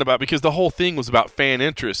again about, because the whole thing was about fan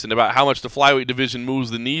interest and about how much the flyweight division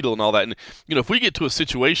moves the needle and all that. And if we get to a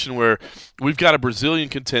situation where we've got a Brazilian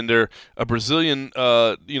contender, a Brazilian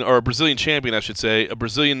or a Brazilian champion, I should say, a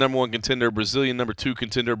Brazilian number 1 contender, a Brazilian number 2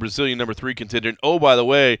 contender, a Brazilian number 3 contender, and oh, by the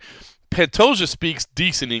way, Pantoja speaks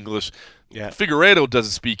decent English. Yeah. Figueiredo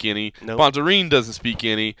doesn't speak any. Nope. Bontorin doesn't speak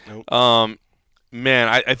any. Nope. Man,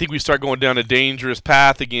 I think we start going down a dangerous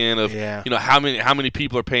path again of how many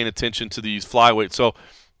people are paying attention to these flyweights. So,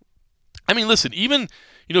 I mean, listen, even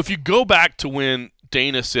if you go back to when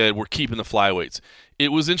Dana said we're keeping the flyweights, it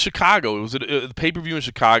was in Chicago. It was at a pay-per-view in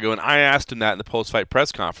Chicago, and I asked him that in the post-fight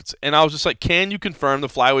press conference, and I was just like, "Can you confirm the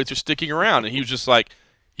flyweights are sticking around?" And he was just like,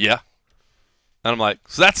 "Yeah." And I'm like,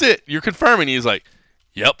 "So that's it? You're confirming?" He's like,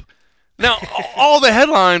 "Yep." Now, all the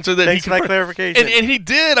headlines are that Thanks for that clarification, and he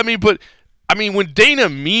did. I mean, when Dana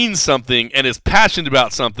means something and is passionate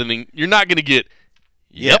about something, you're not going to get,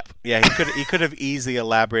 yep. Yeah, he could have easily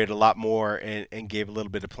elaborated a lot more and gave a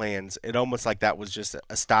little bit of plans. It almost like that was just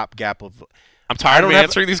a stopgap of. I'm tired of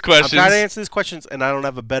answering these questions. I'm tired of answering these questions, and I don't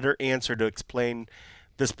have a better answer to explain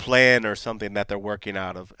this plan or something that they're working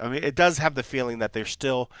out of. I mean, it does have the feeling that they're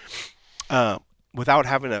still, without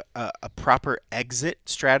having a proper exit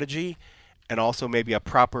strategy, and also maybe a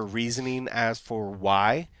proper reasoning as for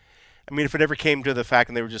why. I mean, if it ever came to the fact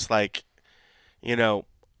and they were just like, I'm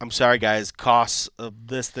sorry, guys, costs of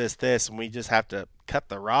this, and we just have to cut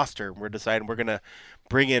the roster, and we're deciding we're going to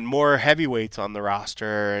bring in more heavyweights on the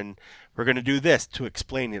roster, and we're going to do this to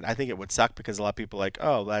explain it. I think it would suck because a lot of people are like,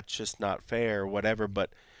 oh, that's just not fair or whatever, but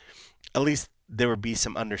at least there would be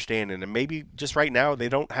some understanding. And maybe just right now they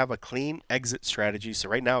don't have a clean exit strategy, so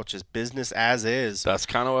right now it's just business as is. That's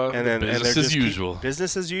kind of business as usual.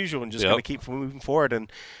 Business as usual, and just going to keep moving forward.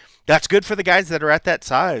 And that's good for the guys that are at that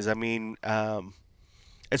size. I mean,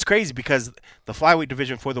 it's crazy because the flyweight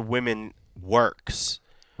division for the women works.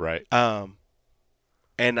 Right.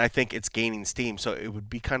 And I think it's gaining steam. So it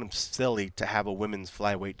would be kind of silly to have a women's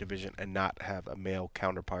flyweight division and not have a male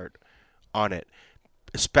counterpart on it,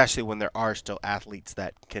 especially when there are still athletes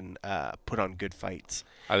that can put on good fights.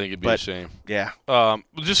 I think it'd be a shame. Yeah.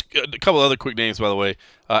 Just a couple other quick names, by the way.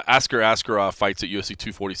 Askar Askarov fights at UFC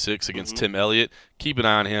 246 against Tim Elliott. Keep an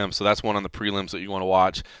eye on him. So that's one on the prelims that you want to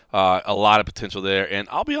watch. A lot of potential there. And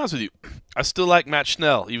I'll be honest with you, I still like Matt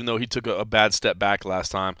Schnell, even though he took a bad step back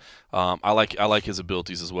last time. I like his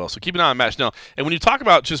abilities as well. So keep an eye on Matt Schnell. And when you talk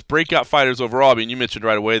about just breakout fighters overall, I mean, you mentioned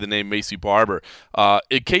right away the name Macy Barber.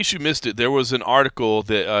 In case you missed it, there was an article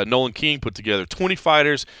that Nolan King put together, 20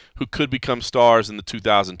 fighters who could become stars in the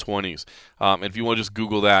 2020s. And if you want to just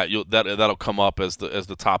Google that, that'll come up as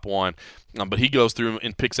the top one. But he goes through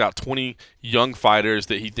and picks out 20 young fighters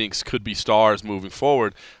that he thinks could be stars moving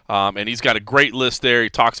forward. And he's got a great list there. He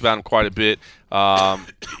talks about them quite a bit.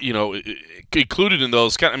 Included in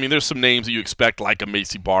those, there's some names that you expect, like a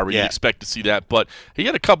Macy Barber. You expect to see that. But he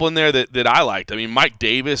had a couple in there that I liked. I mean, Mike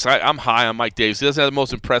Davis, I'm high on Mike Davis. He doesn't have the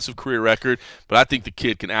most impressive career record, but I think the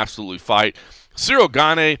kid can absolutely fight. Cyril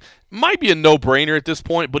Gane might be a no-brainer at this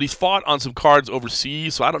point, but he's fought on some cards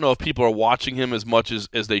overseas, so I don't know if people are watching him as much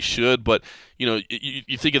as they should. But,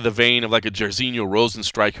 you think of the vein of like a Jairzinho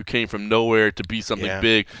Rosenstrike who came from nowhere to be something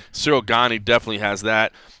big. Cyril Gane definitely has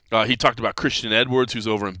that. He talked about Christian Edwards, who's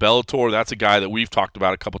over in Bellator. That's a guy that we've talked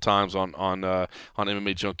about a couple times on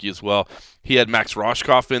MMA Junkie as well. He had Max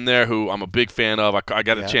Roshkoff in there, who I'm a big fan of. I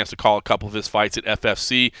got a chance to call a couple of his fights at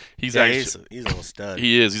FFC. He's a little stud.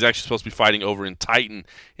 He is. He's actually supposed to be fighting over in Titan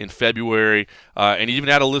in February. And he even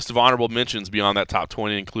had a list of honorable mentions beyond that top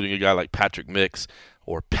 20, including a guy like Patrick Mix.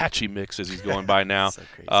 or Patchy Mix as he's going by now. So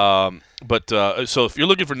crazy. So if you're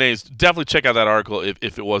looking for names, definitely check out that article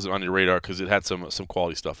if it wasn't on your radar, because it had some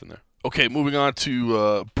quality stuff in there. Okay, moving on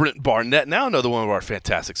to Brent Barnett, now another one of our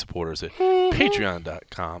fantastic supporters at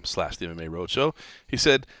patreon.com/the MMA Roadshow. He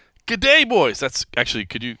said, "Good day, boys." That's actually,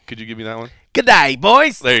 could you give me that one? Good day,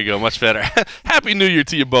 boys. There you go, much better. Happy New Year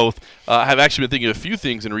to you both. I have actually been thinking of a few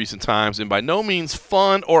things in recent times, and by no means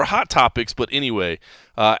fun or hot topics, but anyway.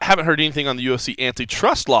 Haven't heard anything on the UFC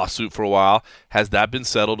antitrust lawsuit for a while. Has that been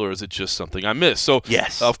settled, or is it just something I missed? So,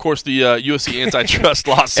 yes. Of course, the UFC antitrust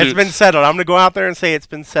lawsuit. It's been settled. I'm going to go out there and say it's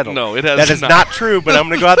been settled. No, it has That is not true, but I'm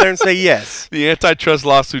going to go out there and say yes. The antitrust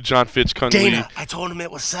lawsuit, John Fitch, Dana, I told him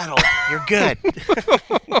it was settled. You're good.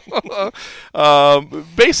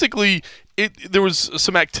 Basically, there was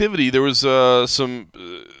some activity. There was some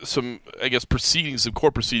I guess proceedings, some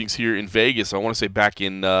court proceedings here in Vegas. I want to say back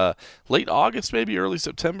in late August, maybe early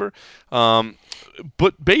September.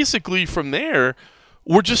 But basically, from there,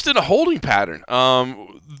 we're just in a holding pattern.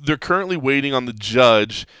 They're currently waiting on the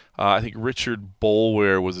judge. I think Richard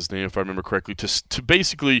Boulware was his name, if I remember correctly, to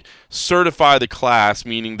basically certify the class,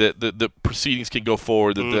 meaning that the proceedings can go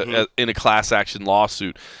forward in a class action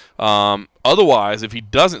lawsuit. Otherwise, if he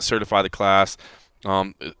doesn't certify the class,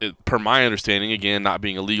 per my understanding, again, not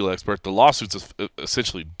being a legal expert, the lawsuit's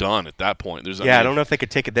essentially done at that point. I don't know if they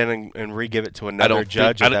could take it then and re-give it to another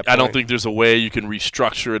judge at that point. I don't think there's a way you can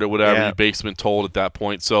restructure it or whatever. Yeah. You've basically been told at that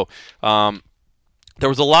point. So there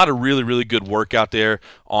was a lot of really, really good work out there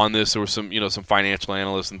on this. There were some financial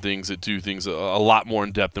analysts and things that do things a lot more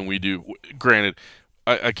in depth than we do. Granted,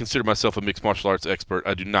 I consider myself a mixed martial arts expert.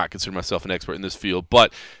 I do not consider myself an expert in this field.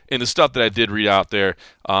 But in the stuff that I did read out there,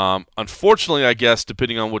 unfortunately, I guess,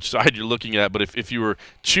 depending on which side you're looking at, but if you were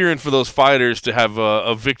cheering for those fighters to have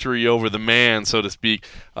a victory over the man, so to speak,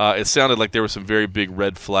 it sounded like there were some very big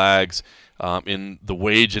red flags in the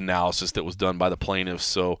wage analysis that was done by the plaintiffs.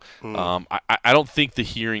 So I don't think the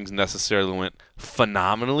hearings necessarily went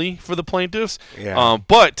phenomenally for the plaintiffs. Yeah.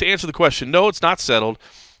 But to answer the question, no, it's not settled.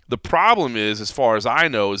 The problem is, as far as I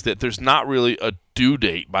know, is that there's not really a due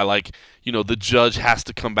date by the judge has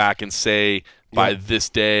to come back and say by this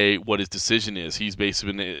day what his decision is. He's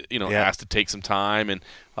basically been, has to take some time and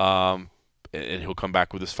he'll come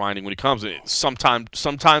back with his finding when he comes.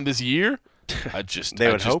 Sometime this year. I just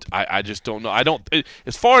don't know.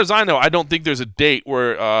 As far as I know, I don't think there's a date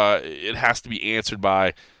where it has to be answered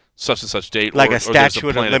by such and such date, like a statute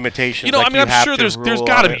of limitations. I'm sure there's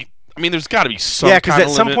got to be. I mean, there's got to be some. Yeah, because at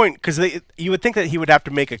some point, you would think that he would have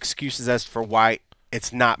to make excuses as for why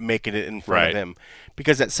it's not making it in front of him.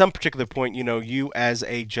 Because at some particular point, you as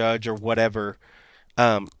a judge or whatever,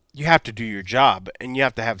 you have to do your job, and you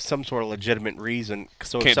have to have some sort of legitimate reason.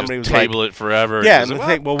 So can't if somebody just was table it forever. Yeah, and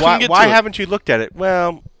think, why haven't you looked at it?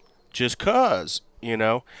 Well, just cause,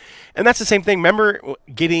 And that's the same thing. Remember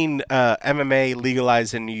getting MMA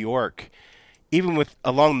legalized in New York? Even with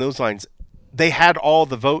along those lines, they had all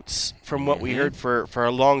the votes from what we heard for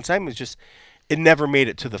a long time. It was just it never made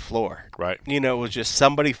it to the floor. Right. It was just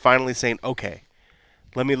somebody finally saying, okay,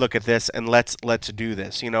 let me look at this and let's do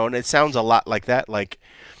this. And it sounds a lot like that. Like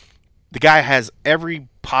the guy has every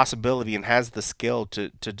possibility and has the skill to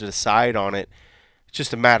decide on it. It's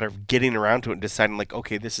just a matter of getting around to it and deciding like,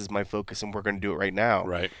 okay, this is my focus and we're going to do it right now.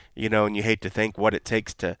 Right. And you hate to think what it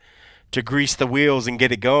takes to grease the wheels and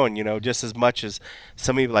get it going, just as much as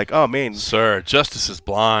some people like, oh, man. Sir, justice is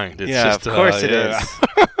blind. It's just, of course it is.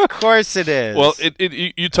 Of course it is. Well,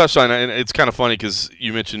 you touched on it, and it's kind of funny because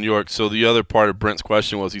you mentioned New York. So the other part of Brent's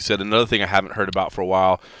question was, he said, another thing I haven't heard about for a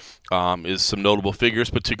while is some notable figures,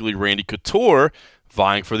 particularly Randy Couture,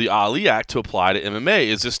 vying for the Ali Act to apply to MMA.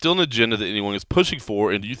 Is this still an agenda that anyone is pushing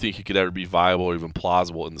for, and do you think it could ever be viable or even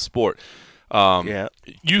plausible in the sport?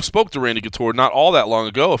 You spoke to Randy Couture not all that long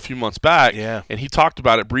ago, a few months back, and he talked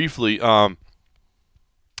about it briefly.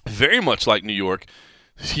 Very much like New York,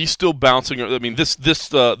 he's still bouncing. I mean, this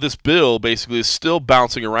bill basically is still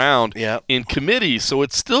bouncing around in committee, so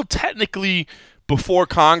it's still technically before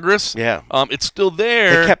Congress. Yeah, it's still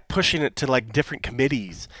there. They kept pushing it to like different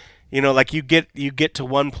committees. Like you get to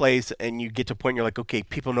one place and you get to a point you're like, okay,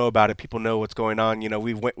 people know about it, people know what's going on.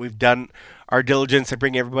 We've done our diligence and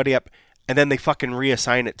bring everybody up. And then they fucking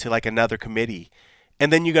reassign it to like another committee.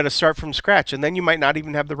 And then you got to start from scratch. And then you might not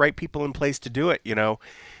even have the right people in place to do it,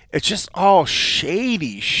 It's just all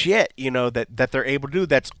shady shit, that they're able to do.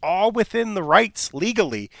 That's all within the rights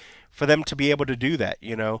legally for them to be able to do that,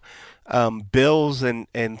 Bills and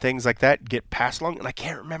things like that get passed along. And I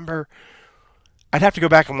can't remember. I'd have to go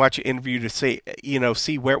back and watch an interview to see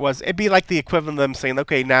where it was. It'd be like the equivalent of them saying,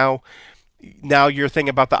 okay, now your thing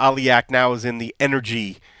about the Ali Act now is in the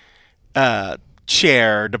energy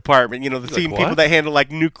chair department, the He's like, same people what? that handle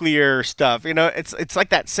like nuclear stuff. It's like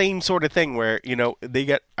that same sort of thing where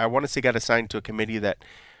I want to say got assigned to a committee that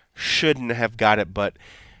shouldn't have got it, but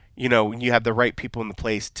when you have the right people in the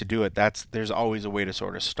place to do it, there's always a way to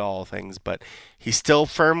sort of stall things. But he's still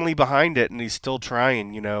firmly behind it, and he's still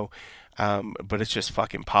trying. But it's just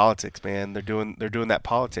fucking politics, man. They're doing that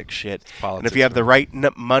politics shit. And if Politics, you have the man.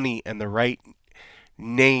 right money and the right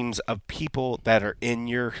names of people that are in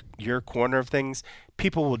your corner of things,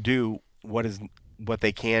 people will do what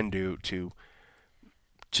they can do to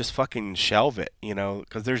just fucking shelve it,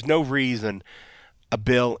 because there's no reason a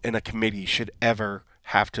bill in a committee should ever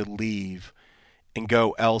have to leave and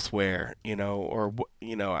go elsewhere, or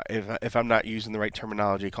if I'm not using the right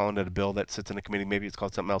terminology, calling it a bill that sits in a committee, maybe it's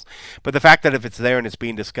called something else. But the fact that if it's there and it's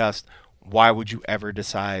being discussed, why would you ever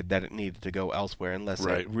decide that it needed to go elsewhere unless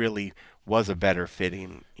Right. it really was a better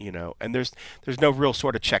fitting, And there's no real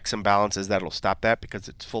sort of checks and balances that'll stop that because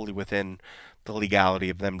it's fully within the legality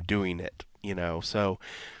of them doing it, So,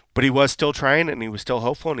 but he was still trying and he was still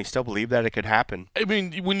hopeful and he still believed that it could happen. I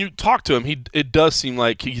mean, when you talk to him, it does seem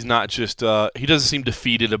like he's not just he doesn't seem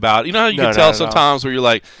defeated about it. You know how you No, can not tell at all. sometimes where you're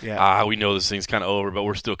like, Yeah. we know this thing's kind of over, but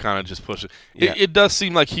we're still kind of just pushing. Yeah. It does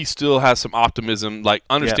seem like he still has some optimism, like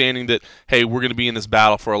understanding that hey, we're going to be in this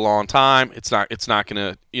battle for a long time. It's not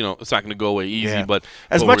gonna it's not gonna go away easy, Yeah. but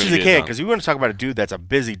As but much we're as gonna he get it can, done. because we want to talk about a dude that's a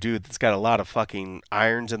busy dude that's got a lot of fucking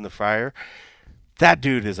irons in the fire. That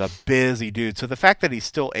dude is a busy dude. So the fact that he's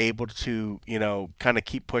still able to, kind of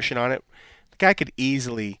keep pushing on it, the guy could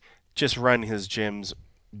easily just run his gyms,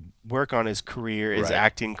 work on his career, his Right.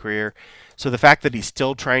 acting career. So the fact that he's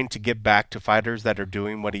still trying to give back to fighters that are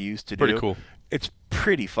doing what he used to Pretty do, cool. it's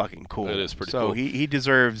pretty fucking cool. It is pretty so cool. he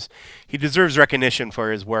deserves recognition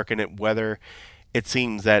for his work in it, whether it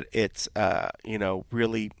seems that it's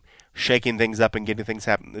really shaking things up and getting things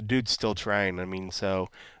happen. The dude's still trying. I mean, so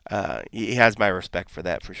he has my respect for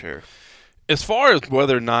that for sure. As far as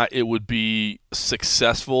whether or not it would be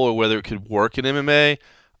successful or whether it could work in MMA,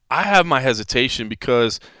 I have my hesitation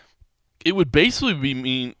because it would basically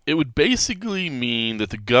mean that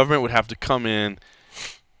the government would have to come in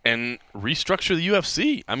and restructure the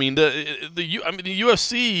UFC. I mean the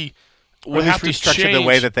UFC Or would at least have to restructure change the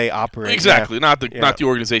way that they operate. exactly, Yeah. not the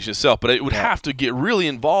organization itself, but it would Yeah. have to get really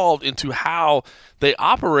involved into how they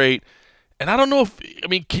operate. And I don't know if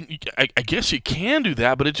I guess you can do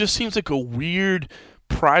that, but it just seems like a weird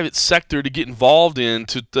private sector to get involved in.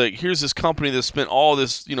 To like, here's this company that spent all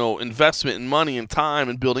this investment and money and time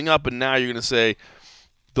and building up, and now you're going to say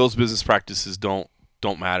those business practices don't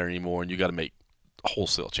matter anymore, and you got to make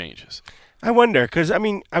wholesale changes. I wonder, because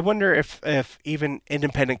I wonder if even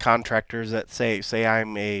independent contractors that say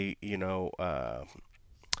I'm a I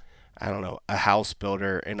don't know, a house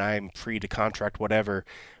builder and I'm free to contract whatever,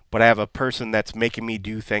 but I have a person that's making me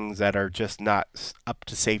do things that are just not up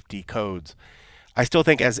to safety codes. I still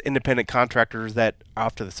think as independent contractors that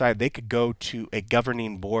off to the side, they could go to a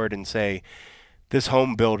governing board and say, this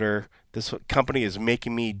home builder, this company is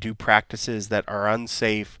making me do practices that are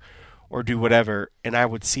unsafe or do whatever, and I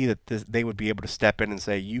would see that they would be able to step in and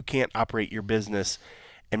say, you can't operate your business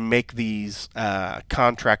and make these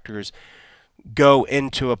contractors go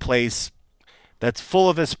into a place that's full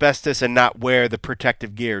of asbestos and not wear the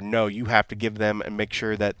protective gear. No, you have to give them and make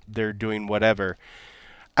sure that they're doing whatever.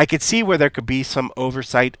 I could see where there could be some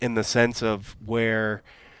oversight in the sense of where,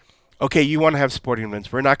 okay, you want to have sporting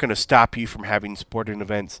events. We're not going to stop you from having sporting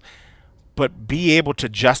events, but be able to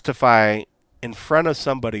justify in front of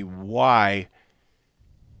somebody why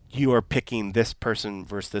you are picking this person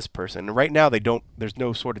versus this person. And right now there's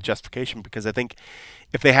no sort of justification because I think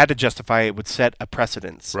if they had to justify it, it would set a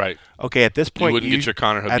precedence. Right. Okay, at this You point wouldn't get your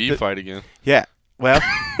Conor Habib fight again. Yeah. Well,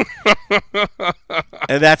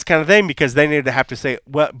 and that's kind of thing because they need to have to say,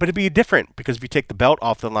 well, but it'd be different because if you take the belt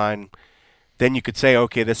off the line, then you could say,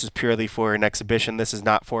 okay, this is purely for an exhibition. This is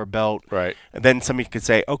not for a belt. Right. And then somebody could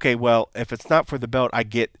say, okay, well, if it's not for the belt, I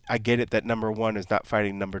get it that number one is not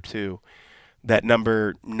fighting number two, that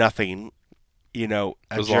number nothing, a As long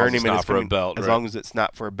as it's journeyman not is for a coming, belt, as right. long as it's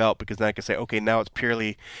not for a belt, because then I could say, okay, now it's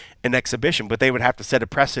purely an exhibition, but they would have to set a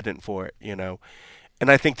precedent for it, And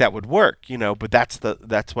I think that would work, but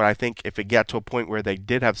that's what I think. If it got to a point where they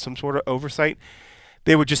did have some sort of oversight,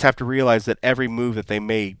 they would just have to realize that every move that they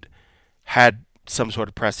made had some sort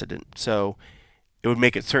of precedent. So it would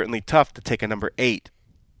make it certainly tough to take a number 8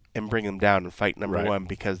 and bring them down and fight number Right. 1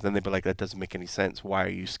 because then they'd be like, that doesn't make any sense. Why are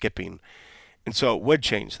you skipping? And so it would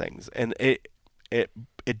change things. And it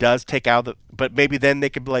does take out but maybe then they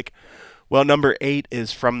could be like, well, number 8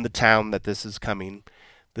 is from the town that this is coming.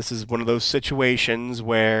 This is one of those situations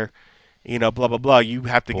where blah blah blah. You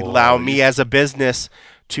have to allow me as a business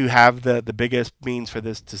to have the biggest means for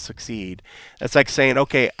this to succeed. That's like saying,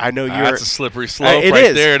 okay, I know you're. That's a slippery slope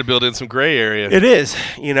right there to build in some gray area. It is,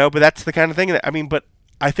 but that's the kind of thing that but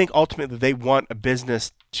I think ultimately they want a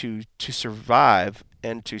business to survive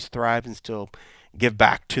and to thrive and still give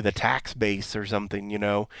back to the tax base or something,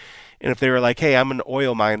 And if they were like, hey, I'm an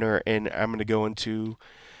oil miner and I'm going to go into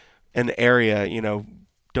an area,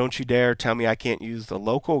 don't you dare tell me I can't use the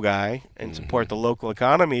local guy and support the local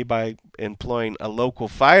economy by employing a local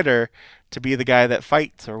fighter to be the guy that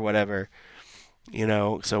fights or whatever.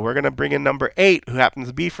 So we're going to bring in number 8, who happens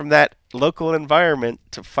to be from that local environment,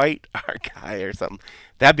 to fight our guy or something.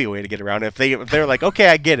 That'd be a way to get around it. If they're like, okay,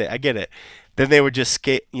 I get it. Then they would just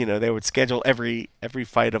they would schedule every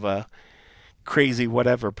fight of a crazy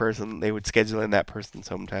whatever person. They would schedule in that person's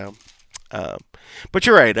hometown. But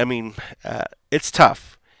you're right. It's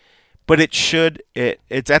tough. But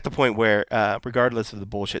it's at the point where, regardless of the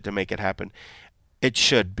bullshit to make it happen, it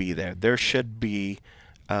should be there. There should be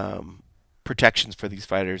protections for these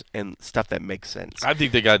fighters and stuff that makes sense. I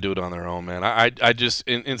think they got to do it on their own, man. I just,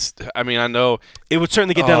 I know it would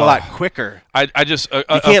certainly get done a lot quicker. I just a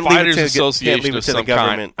fighters association of some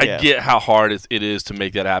kind. I get how hard it is to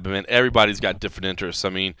make that happen, man. Everybody's got different interests.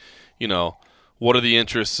 What are the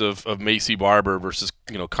interests of Macy Barber versus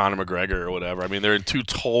Conor McGregor or whatever? They're in two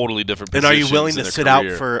totally different positions. And are you willing to sit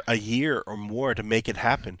out for a year or more to make it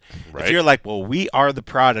happen? Right. If you're like, well, we are the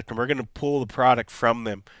product and we're going to pull the product from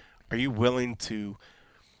them, are you willing to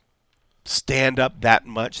stand up that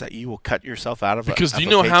much that you will cut yourself out of? Because do you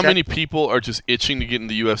know how many people are just itching to get in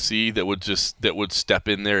the UFC that would step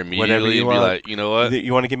in there immediately and be like, you know what?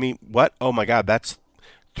 You want to give me what? Oh my God, that's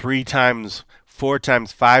 3 times. 4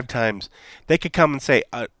 times, 5 times, they could come and say,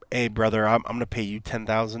 hey, brother, I'm going to pay you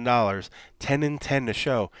 $10,000, 10 and 10 to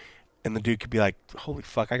show. And the dude could be like, holy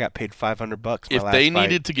fuck, I got paid $500 If they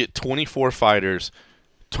needed to get 24 fighters,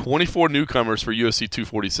 24 newcomers for UFC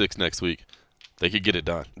 246 next week, they could get it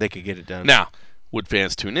done. Now, would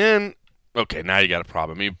fans tune in? Okay, now you got a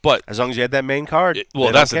problem. But as long as you had that main card.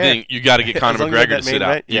 That's the thing. You got to get Conor McGregor to sit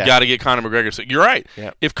out. You got to get Conor McGregor to sit. You're right.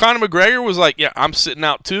 Yeah. If Conor McGregor was like, yeah, I'm sitting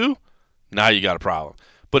out too, now you got a problem.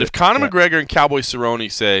 But if Conor McGregor and Cowboy Cerrone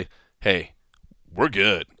say, hey, we're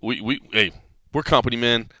good. We're company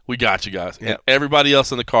men. We got you guys. Yep. And everybody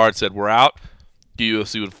else on the card said we're out, the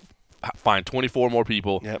UFC would find 24 more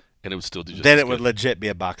people, and it would still do just then it would legit be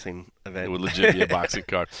a boxing event. It would legit be a boxing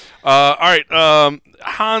card. All right.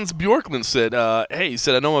 Hans Bjorklund said, he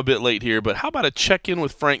said, I know I'm a bit late here, but how about a check-in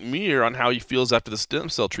with Frank Mir on how he feels after the stem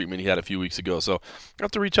cell treatment he had a few weeks ago? So I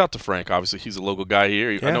have to reach out to Frank. Obviously, he's a local guy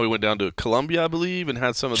here. I know he went down to Colombia, I believe, and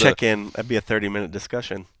had some of check-in. That'd be a 30-minute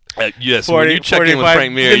discussion. Yes, 40, when you check in with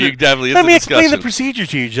Frank Mir, you definitely let me explain the procedure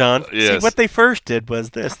to you, John. Yes. See, what they first did was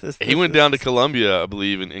this. He went down to Colombia, I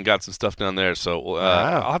believe, and got some stuff down there. So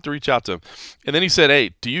wow. I'll have to reach out to him. And then he said,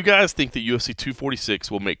 hey, do you guys think that UFC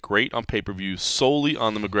 246 will make great on pay-per-view solely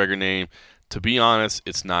on the McGregor name? To be honest,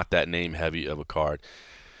 it's not that name-heavy of a card.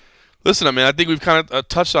 Listen, I think we've kind of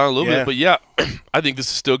touched on it a little bit, but I think this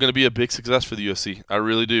is still going to be a big success for the UFC. I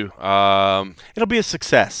really do. It'll be a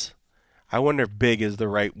success. I wonder if big is the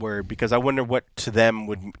right word, because I wonder what to them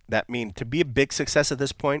would that mean. To be a big success at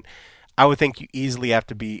this point, I would think you easily have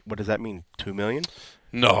to be, what does that mean, 2 million?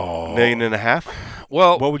 No. $1.5 million?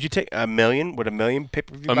 Well, what would you take? $1 million? Would $1 million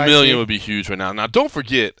pay-per-view buys? $1 million would be huge right now. Now, don't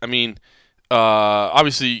forget,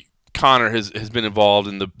 obviously Conor has been involved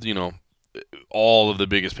in the, all of the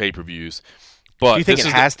biggest pay-per-views. But do you think it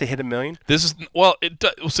has to hit $1 million? This is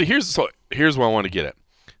here's where I want to get at.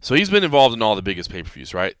 So he's been involved in all the biggest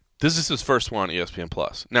pay-per-views, right? This is his first one on ESPN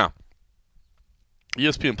Plus. Now,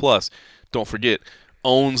 ESPN Plus, don't forget,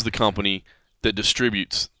 owns the company that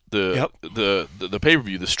distributes the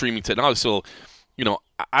pay-per-view, the streaming technology. So,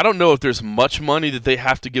 I don't know if there's much money that they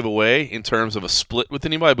have to give away in terms of a split with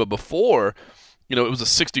anybody, but before, it was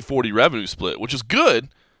a 60-40 revenue split, which is good,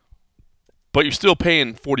 but you're still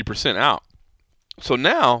paying 40% out. So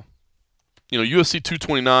now, UFC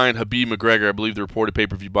 229, Khabib McGregor, I believe the reported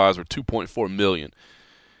pay-per-view buys were 2.4 million.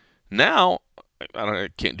 Now, I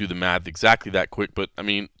can't do the math exactly that quick, but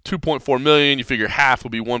 2.4 million, you figure half will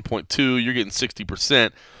be 1.2, you're getting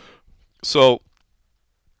 60%. So,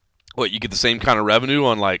 you get the same kind of revenue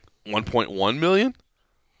on 1.1 million?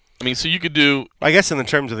 So you could do... I guess in the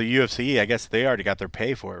terms of the UFC, I guess they already got their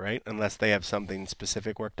pay for it, right? Unless they have something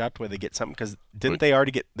specific worked out where they get something, because they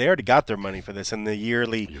already got their money for this in the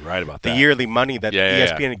yearly... You're right about that. The yearly money that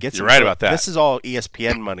ESPN gets. You're right about that. This is all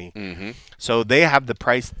ESPN money. Mm-hmm. So they have the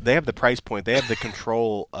price. They have the price point. They have the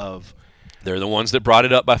control of... They're the ones that brought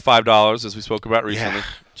it up by $5, as we spoke about recently. Yeah,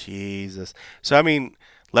 Jesus. So,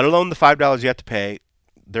 let alone the $5 you have to pay.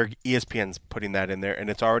 Their ESPN's putting that in there, and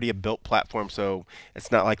it's already a built platform, so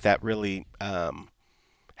it's not like that really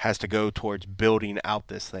has to go towards building out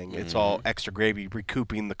this thing. It's all extra gravy,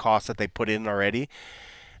 recouping the cost that they put in already.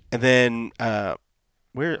 And then I'm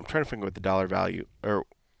trying to figure out the dollar value, or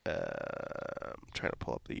I'm trying to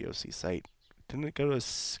pull up the UFC site. Didn't it go to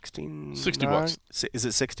 16? $60. Is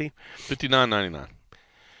it 60? $59.99.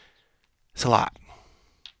 It's a lot.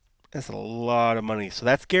 That's a lot of money. So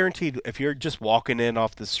that's guaranteed. If you're just walking in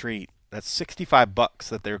off the street, that's $65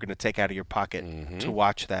 that they're going to take out of your pocket to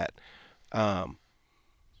watch that. They're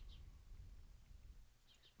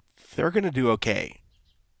going to do okay,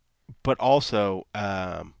 but also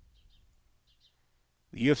the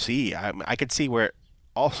UFC. I could see where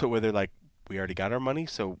they're like, we already got our money,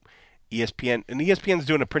 so ESPN's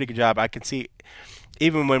doing a pretty good job. I can see.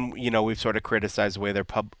 Even when we've sort of criticized the way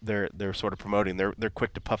they're sort of promoting, they're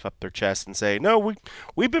quick to puff up their chest and say, no,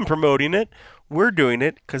 we've been promoting it, we're doing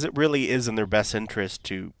it, because it really is in their best interest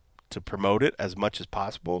to promote it as much as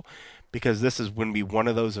possible, because this is going to be one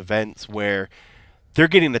of those events where they're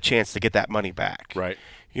getting the chance to get that money back. Right.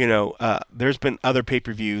 There's been other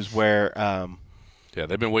pay-per-views where yeah,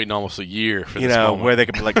 they've been waiting almost a year for this moment. Where they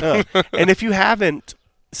could be like, oh. And if you haven't.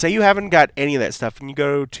 Say you haven't got any of that stuff, and you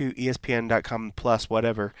go to ESPN.com Plus,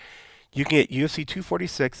 whatever, you can get UFC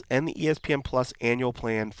 246 and the ESPN Plus annual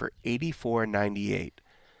plan for $84.98.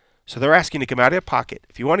 So they're asking you to come out of your pocket,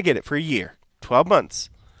 if you want to get it for a year, 12 months,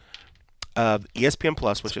 of ESPN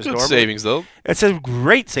Plus, which is good normally savings though. It's a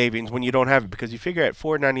great savings when you don't have it, because you figure at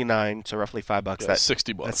 $4.99, so roughly $5. Yeah, That's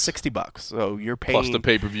 $60. That's $60. So you're paying plus the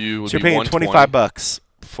pay-per-view. So you're paying $25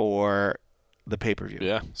 for the pay-per-view.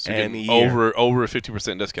 Yeah, so and over a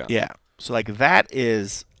 50% discount. Yeah, so like that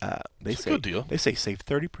is It's a good deal. They say save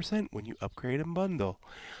 30% when you upgrade and bundle.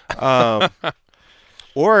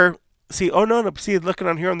 Or see, looking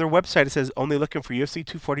on here on their website, it says only looking for UFC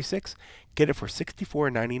 246. Get it for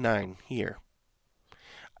 $64.99 here.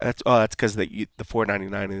 That's because the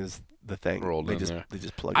 $4.99 is the thing. They just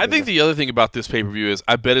plug it in. I think the other thing about this pay-per-view is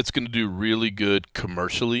I bet it's going to do really good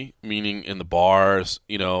commercially, meaning in the bars,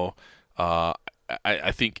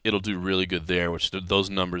 I think it'll do really good there, which those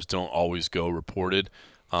numbers don't always go reported.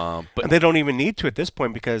 But and they don't even need to at this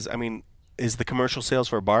point, because, is the commercial sales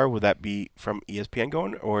for a bar, would that be from ESPN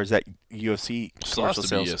going, or is that UFC commercial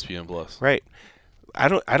sales? ESPN Plus. Right. I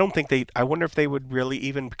don't think I wonder if they would really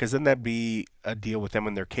even, because then that'd be a deal with them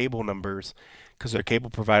and their cable numbers, because their cable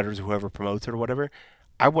providers, whoever promotes it or whatever.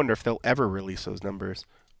 I wonder if they'll ever release those numbers.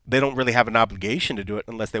 They don't really have an obligation to do it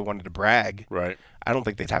unless they wanted to brag. Right. I don't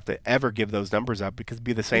think they'd have to ever give those numbers up, because it'd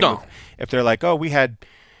be the same if they're like, oh, we had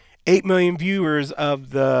 8 million viewers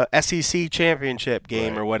of the SEC championship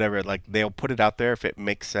game or whatever. Like, they'll put it out there if it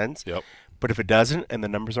makes sense. Yep. But if it doesn't and the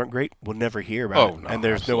numbers aren't great, we'll never hear about it. No, and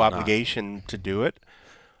there's no obligation to do it.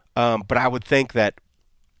 But I would think that,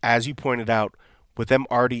 as you pointed out, with them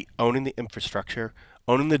already owning the infrastructure,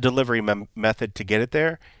 owning the delivery method to get it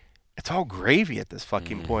there, it's all gravy at this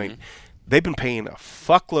fucking point. They've been paying a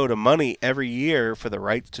fuckload of money every year for the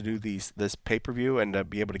rights to do this pay-per-view and to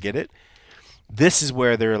be able to get it. This is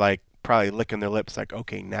where they're like probably licking their lips like,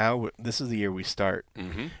 okay, now this is the year we start.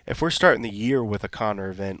 If we're starting the year with a Conor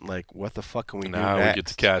event, like, what the fuck can we do next? Now we get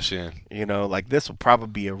to cash in. Like, this will probably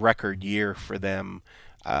be a record year for them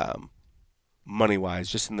money-wise,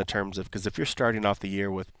 just in the terms of, because if you're starting off the year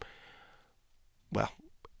with, well,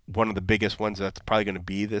 one of the biggest ones that's probably going to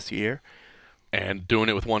be this year, and doing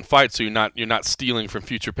it with one fight, so you're not stealing from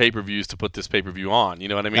future pay-per-views to put this pay-per-view on. You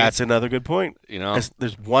know what I mean? That's another good point.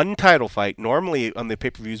 There's one title fight. Normally on the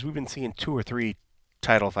pay-per-views, we've been seeing 2 or 3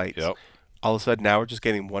 title fights. Yep. All of a sudden now we're just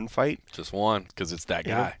getting one fight. Just one, because it's that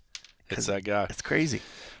guy. It's that guy. It's crazy.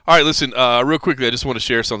 All right, listen, real quickly, I just want to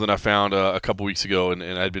share something I found a couple weeks ago, and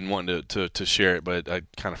I'd been wanting to share it, but I'd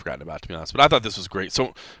kind of forgotten about it, to be honest. But I thought this was great.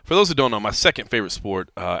 So for those who don't know, my second favorite sport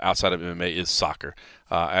outside of MMA is soccer.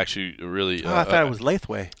 I actually really... I thought it was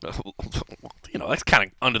Lathway. That's kind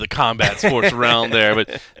of under the combat sports realm there.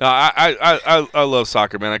 But I love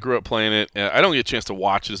soccer, man. I grew up playing it. I don't get a chance to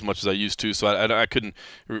watch it as much as I used to, so I couldn't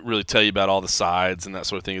really tell you about all the sides and that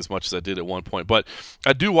sort of thing as much as I did at one point. But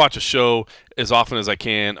I do watch a show as often as I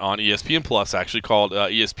can on ESPN Plus, actually, called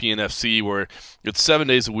ESPN FC, where it's 7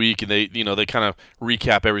 days a week, and they kind of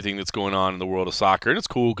recap everything that's going on in the world of soccer. And it's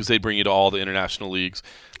cool because they bring you to all the international leagues.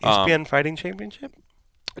 ESPN Fighting Championship?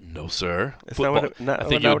 No, sir. Football. I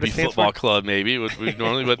think it would be Football Club, maybe. Would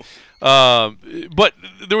normally, but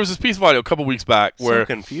there was this piece of audio a couple weeks back where so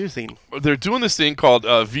confusing. They're doing this thing called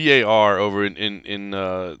VAR over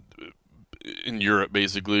in Europe.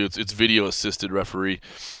 Basically, it's video assisted referee,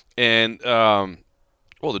 and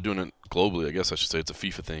they're doing it globally, I guess I should say. It's a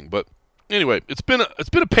FIFA thing. But anyway, it's been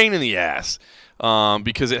a pain in the ass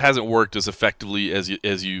because it hasn't worked as effectively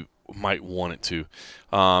as you might want it to.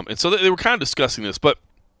 And so they were kind of discussing this. But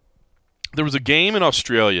there was a game in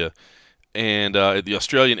Australia, and the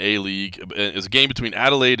Australian A-League. It was a game between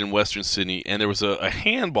Adelaide and Western Sydney, and there was a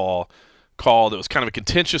handball call that was kind of a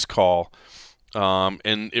contentious call,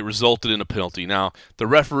 and it resulted in a penalty. Now, the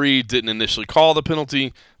referee didn't initially call the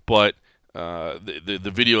penalty, but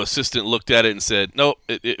the video assistant looked at it and said, "No,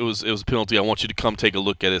 it was a penalty. I want you to come take a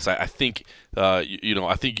look at this. I think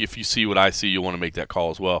I think if you see what I see, you'll want to make that call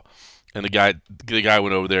as well." And the guy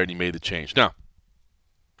went over there and he made the change. Now,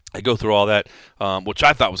 I go through all that, which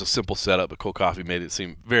I thought was a simple setup, but Cold Coffee made it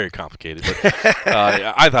seem very complicated. But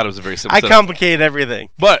I thought it was a very simple setup. I complicated everything.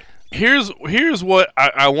 But here's what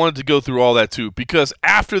I wanted to go through all that too, because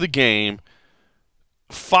after the game,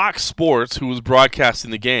 Fox Sports, who was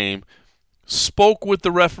broadcasting the game, spoke with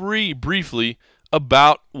the referee briefly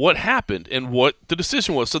about what happened and what the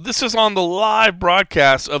decision was. So this is on the live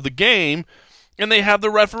broadcast of the game, and they have the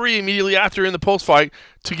referee immediately after in the post-fight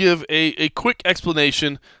to give a quick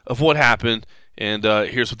explanation of what happened, and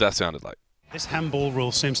here's what that sounded like. This handball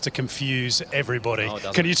rule seems to confuse everybody.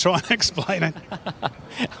 Oh, Can you try and explain it?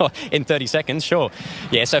 In 30 seconds, sure.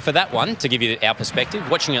 Yeah, so for that one, to give you our perspective,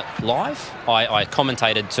 watching it live, I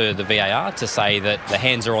commentated to the VAR to say that the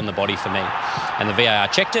hands are on the body for me. And the VAR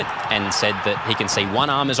checked it and said that he can see one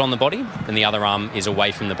arm is on the body and the other arm is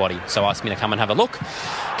away from the body. So asked me to come and have a look.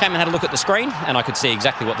 Came and had a look at the screen, and I could see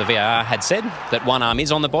exactly what the VAR had said, that one arm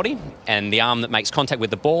is on the body and the arm that makes contact with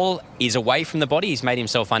the ball is away from the body. He's made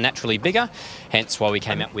himself unnaturally bigger, hence why we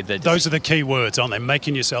came out with the... Those are the key words, aren't they?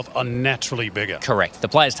 Making yourself unnaturally bigger. Correct. The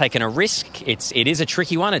player's taken a risk. It is a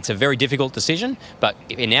tricky one. It's a very difficult decision, but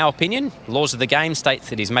in our opinion, laws of the game state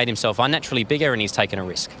that he's made himself unnaturally bigger and he's taken a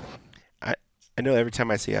risk. I know every time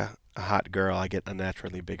I see a hot girl, I get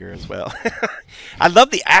unnaturally bigger as well. I love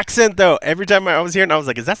the accent, though. Every time I was hearing, I was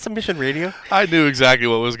like, is that Submission Radio? I knew exactly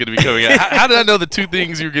what was going to be coming out. How did I know the two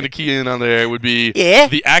things you were going to key in on there would be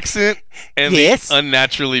the accent and the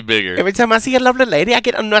unnaturally bigger? Every time I see a lovely lady, I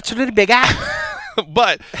get unnaturally bigger.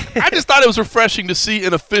 But I just thought it was refreshing to see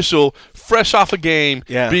an official fresh off a game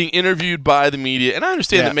being interviewed by the media. And I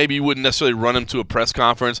understand that maybe you wouldn't necessarily run him to a press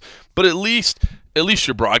conference, but at least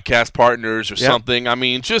your broadcast partners or something. I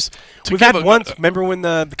mean, just to We've had once. Remember when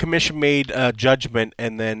the commission made a judgment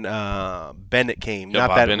and then Bennett came?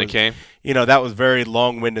 Not that Bennett came. You know, that was very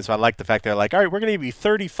long-winded, so I like the fact they're like, all right, we're going to give you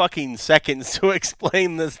 30 fucking seconds to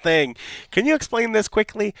explain this thing. Can you explain this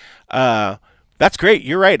quickly? That's great.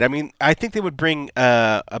 You're right. I mean, I think they would bring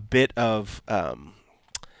a bit of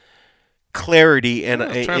clarity and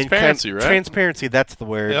transparency, right? Transparency, that's the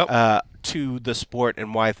word, to the sport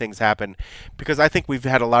and why things happen. Because I think we've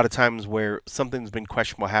had a lot of times where something's been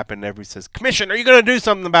questionable happen and everybody says, Commission, are you going to do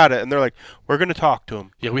something about it? And they're like, we're going to talk to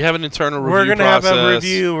them. Yeah, we have an internal review We're going to process. have a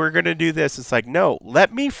review. We're going to do this. It's like, no,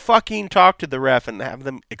 let me fucking talk to the ref and have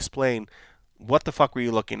them explain what the fuck were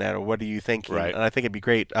you looking at or what are you thinking? Right. And I think it'd be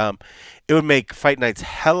great. It would make fight nights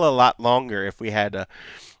hell a lot longer if we had,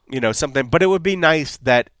 something. But it would be nice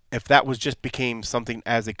that if that was just became something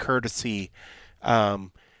as a courtesy,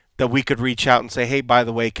 that we could reach out and say, hey, by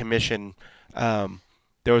the way, Commission, there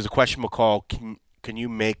was a questionable call. Can you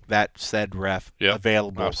make that said ref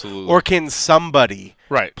available? Absolutely. Or can somebody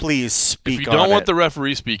please speak on it? If you don't want the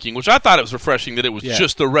referee speaking, which I thought it was refreshing that it was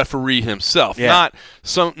just the referee himself, not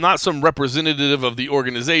some representative of the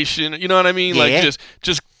organization. You know what I mean? Yeah. Like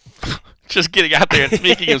just getting out there and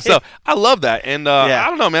speaking himself. I love that. And I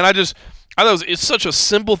don't know, man. I thought it's such a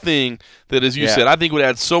simple thing that, as you said, I think would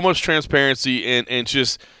add so much transparency and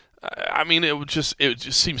just. I mean, it just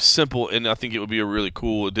seems simple, and I think it would be a really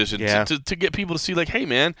cool addition to get people to see, like, hey,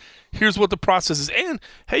 man, here's what the process is, and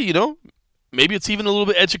hey, maybe it's even a little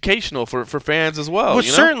bit educational for fans as well. Well,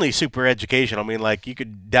 certainly super educational. I mean, like, you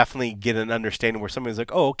could definitely get an understanding where somebody's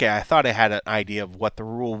like, oh, okay, I thought I had an idea of what the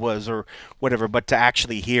rule was or whatever, but to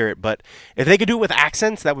actually hear it. But if they could do it with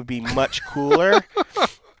accents, that would be much cooler.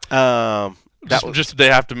 They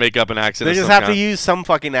have to make up an accent. They just have to use some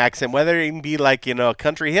fucking accent, whether it even be like, a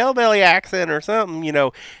country hillbilly accent or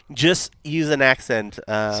something, just use an accent.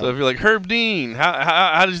 So if you're like, Herb Dean,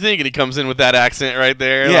 how did you think? And he comes in with that accent right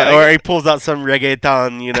there. Yeah, or he pulls out some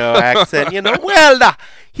reggaeton, accent, well,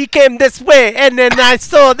 he came this way, and then I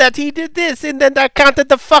saw that he did this, and then I counted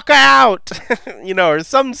the fucker out, or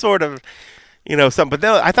some sort of, something. But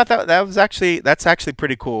I thought that's actually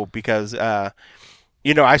pretty cool because,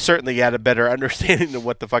 I certainly had a better understanding of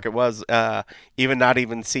what the fuck it was, even not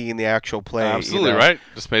even seeing the actual play. Absolutely right.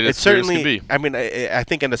 Just made it It's as clear as certainly. can be. I mean, I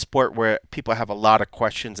think in a sport where people have a lot of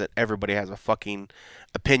questions, that everybody has a fucking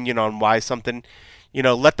opinion on why something.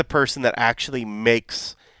 Let the person that actually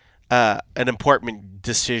makes an important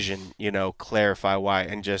decision, clarify why,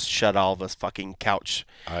 and just shut all of us fucking couch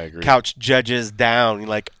judges down. You're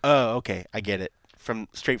like, oh, okay, I get it.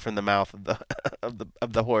 Straight from the mouth of the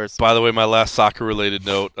of the horse. By the way, my last soccer related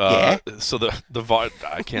note. Yeah? So the VAR,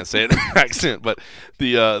 I can't say it in accent, but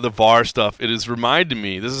the VAR stuff. It has reminded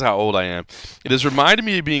me. This is how old I am. It has reminded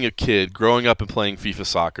me of being a kid, growing up and playing FIFA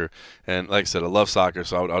soccer. And like I said, I love soccer,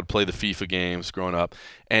 so I would play the FIFA games growing up.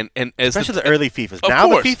 And as especially the early FIFAs. Of Now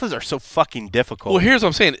course. the FIFAs are so fucking difficult. Well, here's what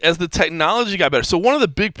I'm saying. As the technology got better, so one of the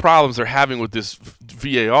big problems they're having with this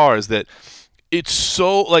VAR is that it's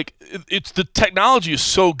so it's the technology is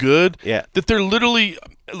so good that they're literally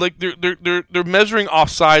they're measuring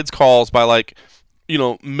offsides calls by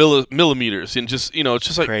millimeters, and just it's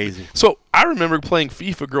just like crazy. So I remember playing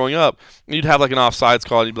FIFA growing up, and you'd have like an offsides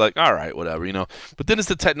call, and you'd be like, all right, whatever, But then as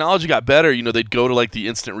the technology got better, they'd go to like the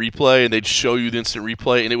instant replay, and they'd show you the instant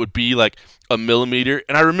replay, and it would be like a millimeter.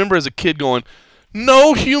 And I remember as a kid going,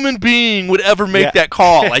 no human being would ever make that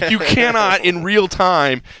call. Like, you cannot in real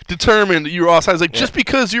time determine that you're offside. Like, just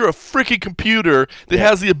because you're a freaking computer that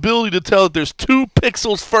has the ability to tell that there's 2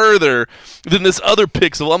 pixels further than this other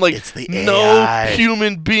pixel. I'm like, no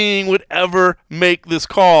human being would ever make this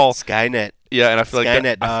call. Skynet. Yeah, and I feel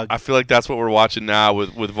Skynet, like I feel like that's what we're watching now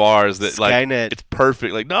with VAR, is that Skynet. It's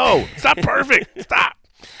perfect. Like, no, it's not perfect. Stop.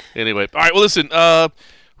 Anyway, all right. Well, listen, we're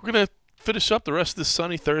gonna finish up the rest of this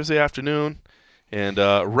sunny Thursday afternoon. And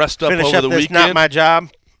rest up over the weekend. Not my job.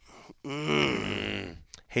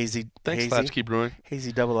 Hazy. Thanks, Latchkey Brewing.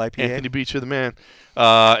 Hazy double IPA. Anthony Beach, you're the man.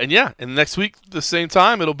 And next week, the same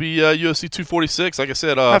time, it'll be UFC 246. Like I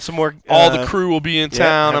said, have some more. All the crew will be in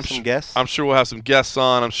town. I'm sure we'll have some guests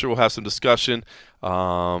on. I'm sure we'll have some discussion.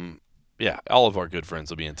 All of our good friends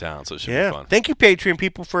will be in town, so it should be fun. Thank you, Patreon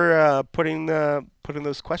people, for putting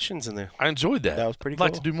those questions in there. I enjoyed that. That was pretty cool.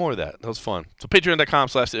 I'd like to do more of that. That was fun. So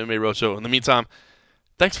patreon.com/MMA Roadshow. In the meantime,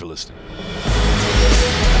 thanks for listening.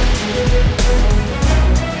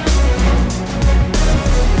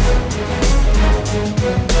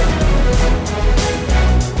 Thank you.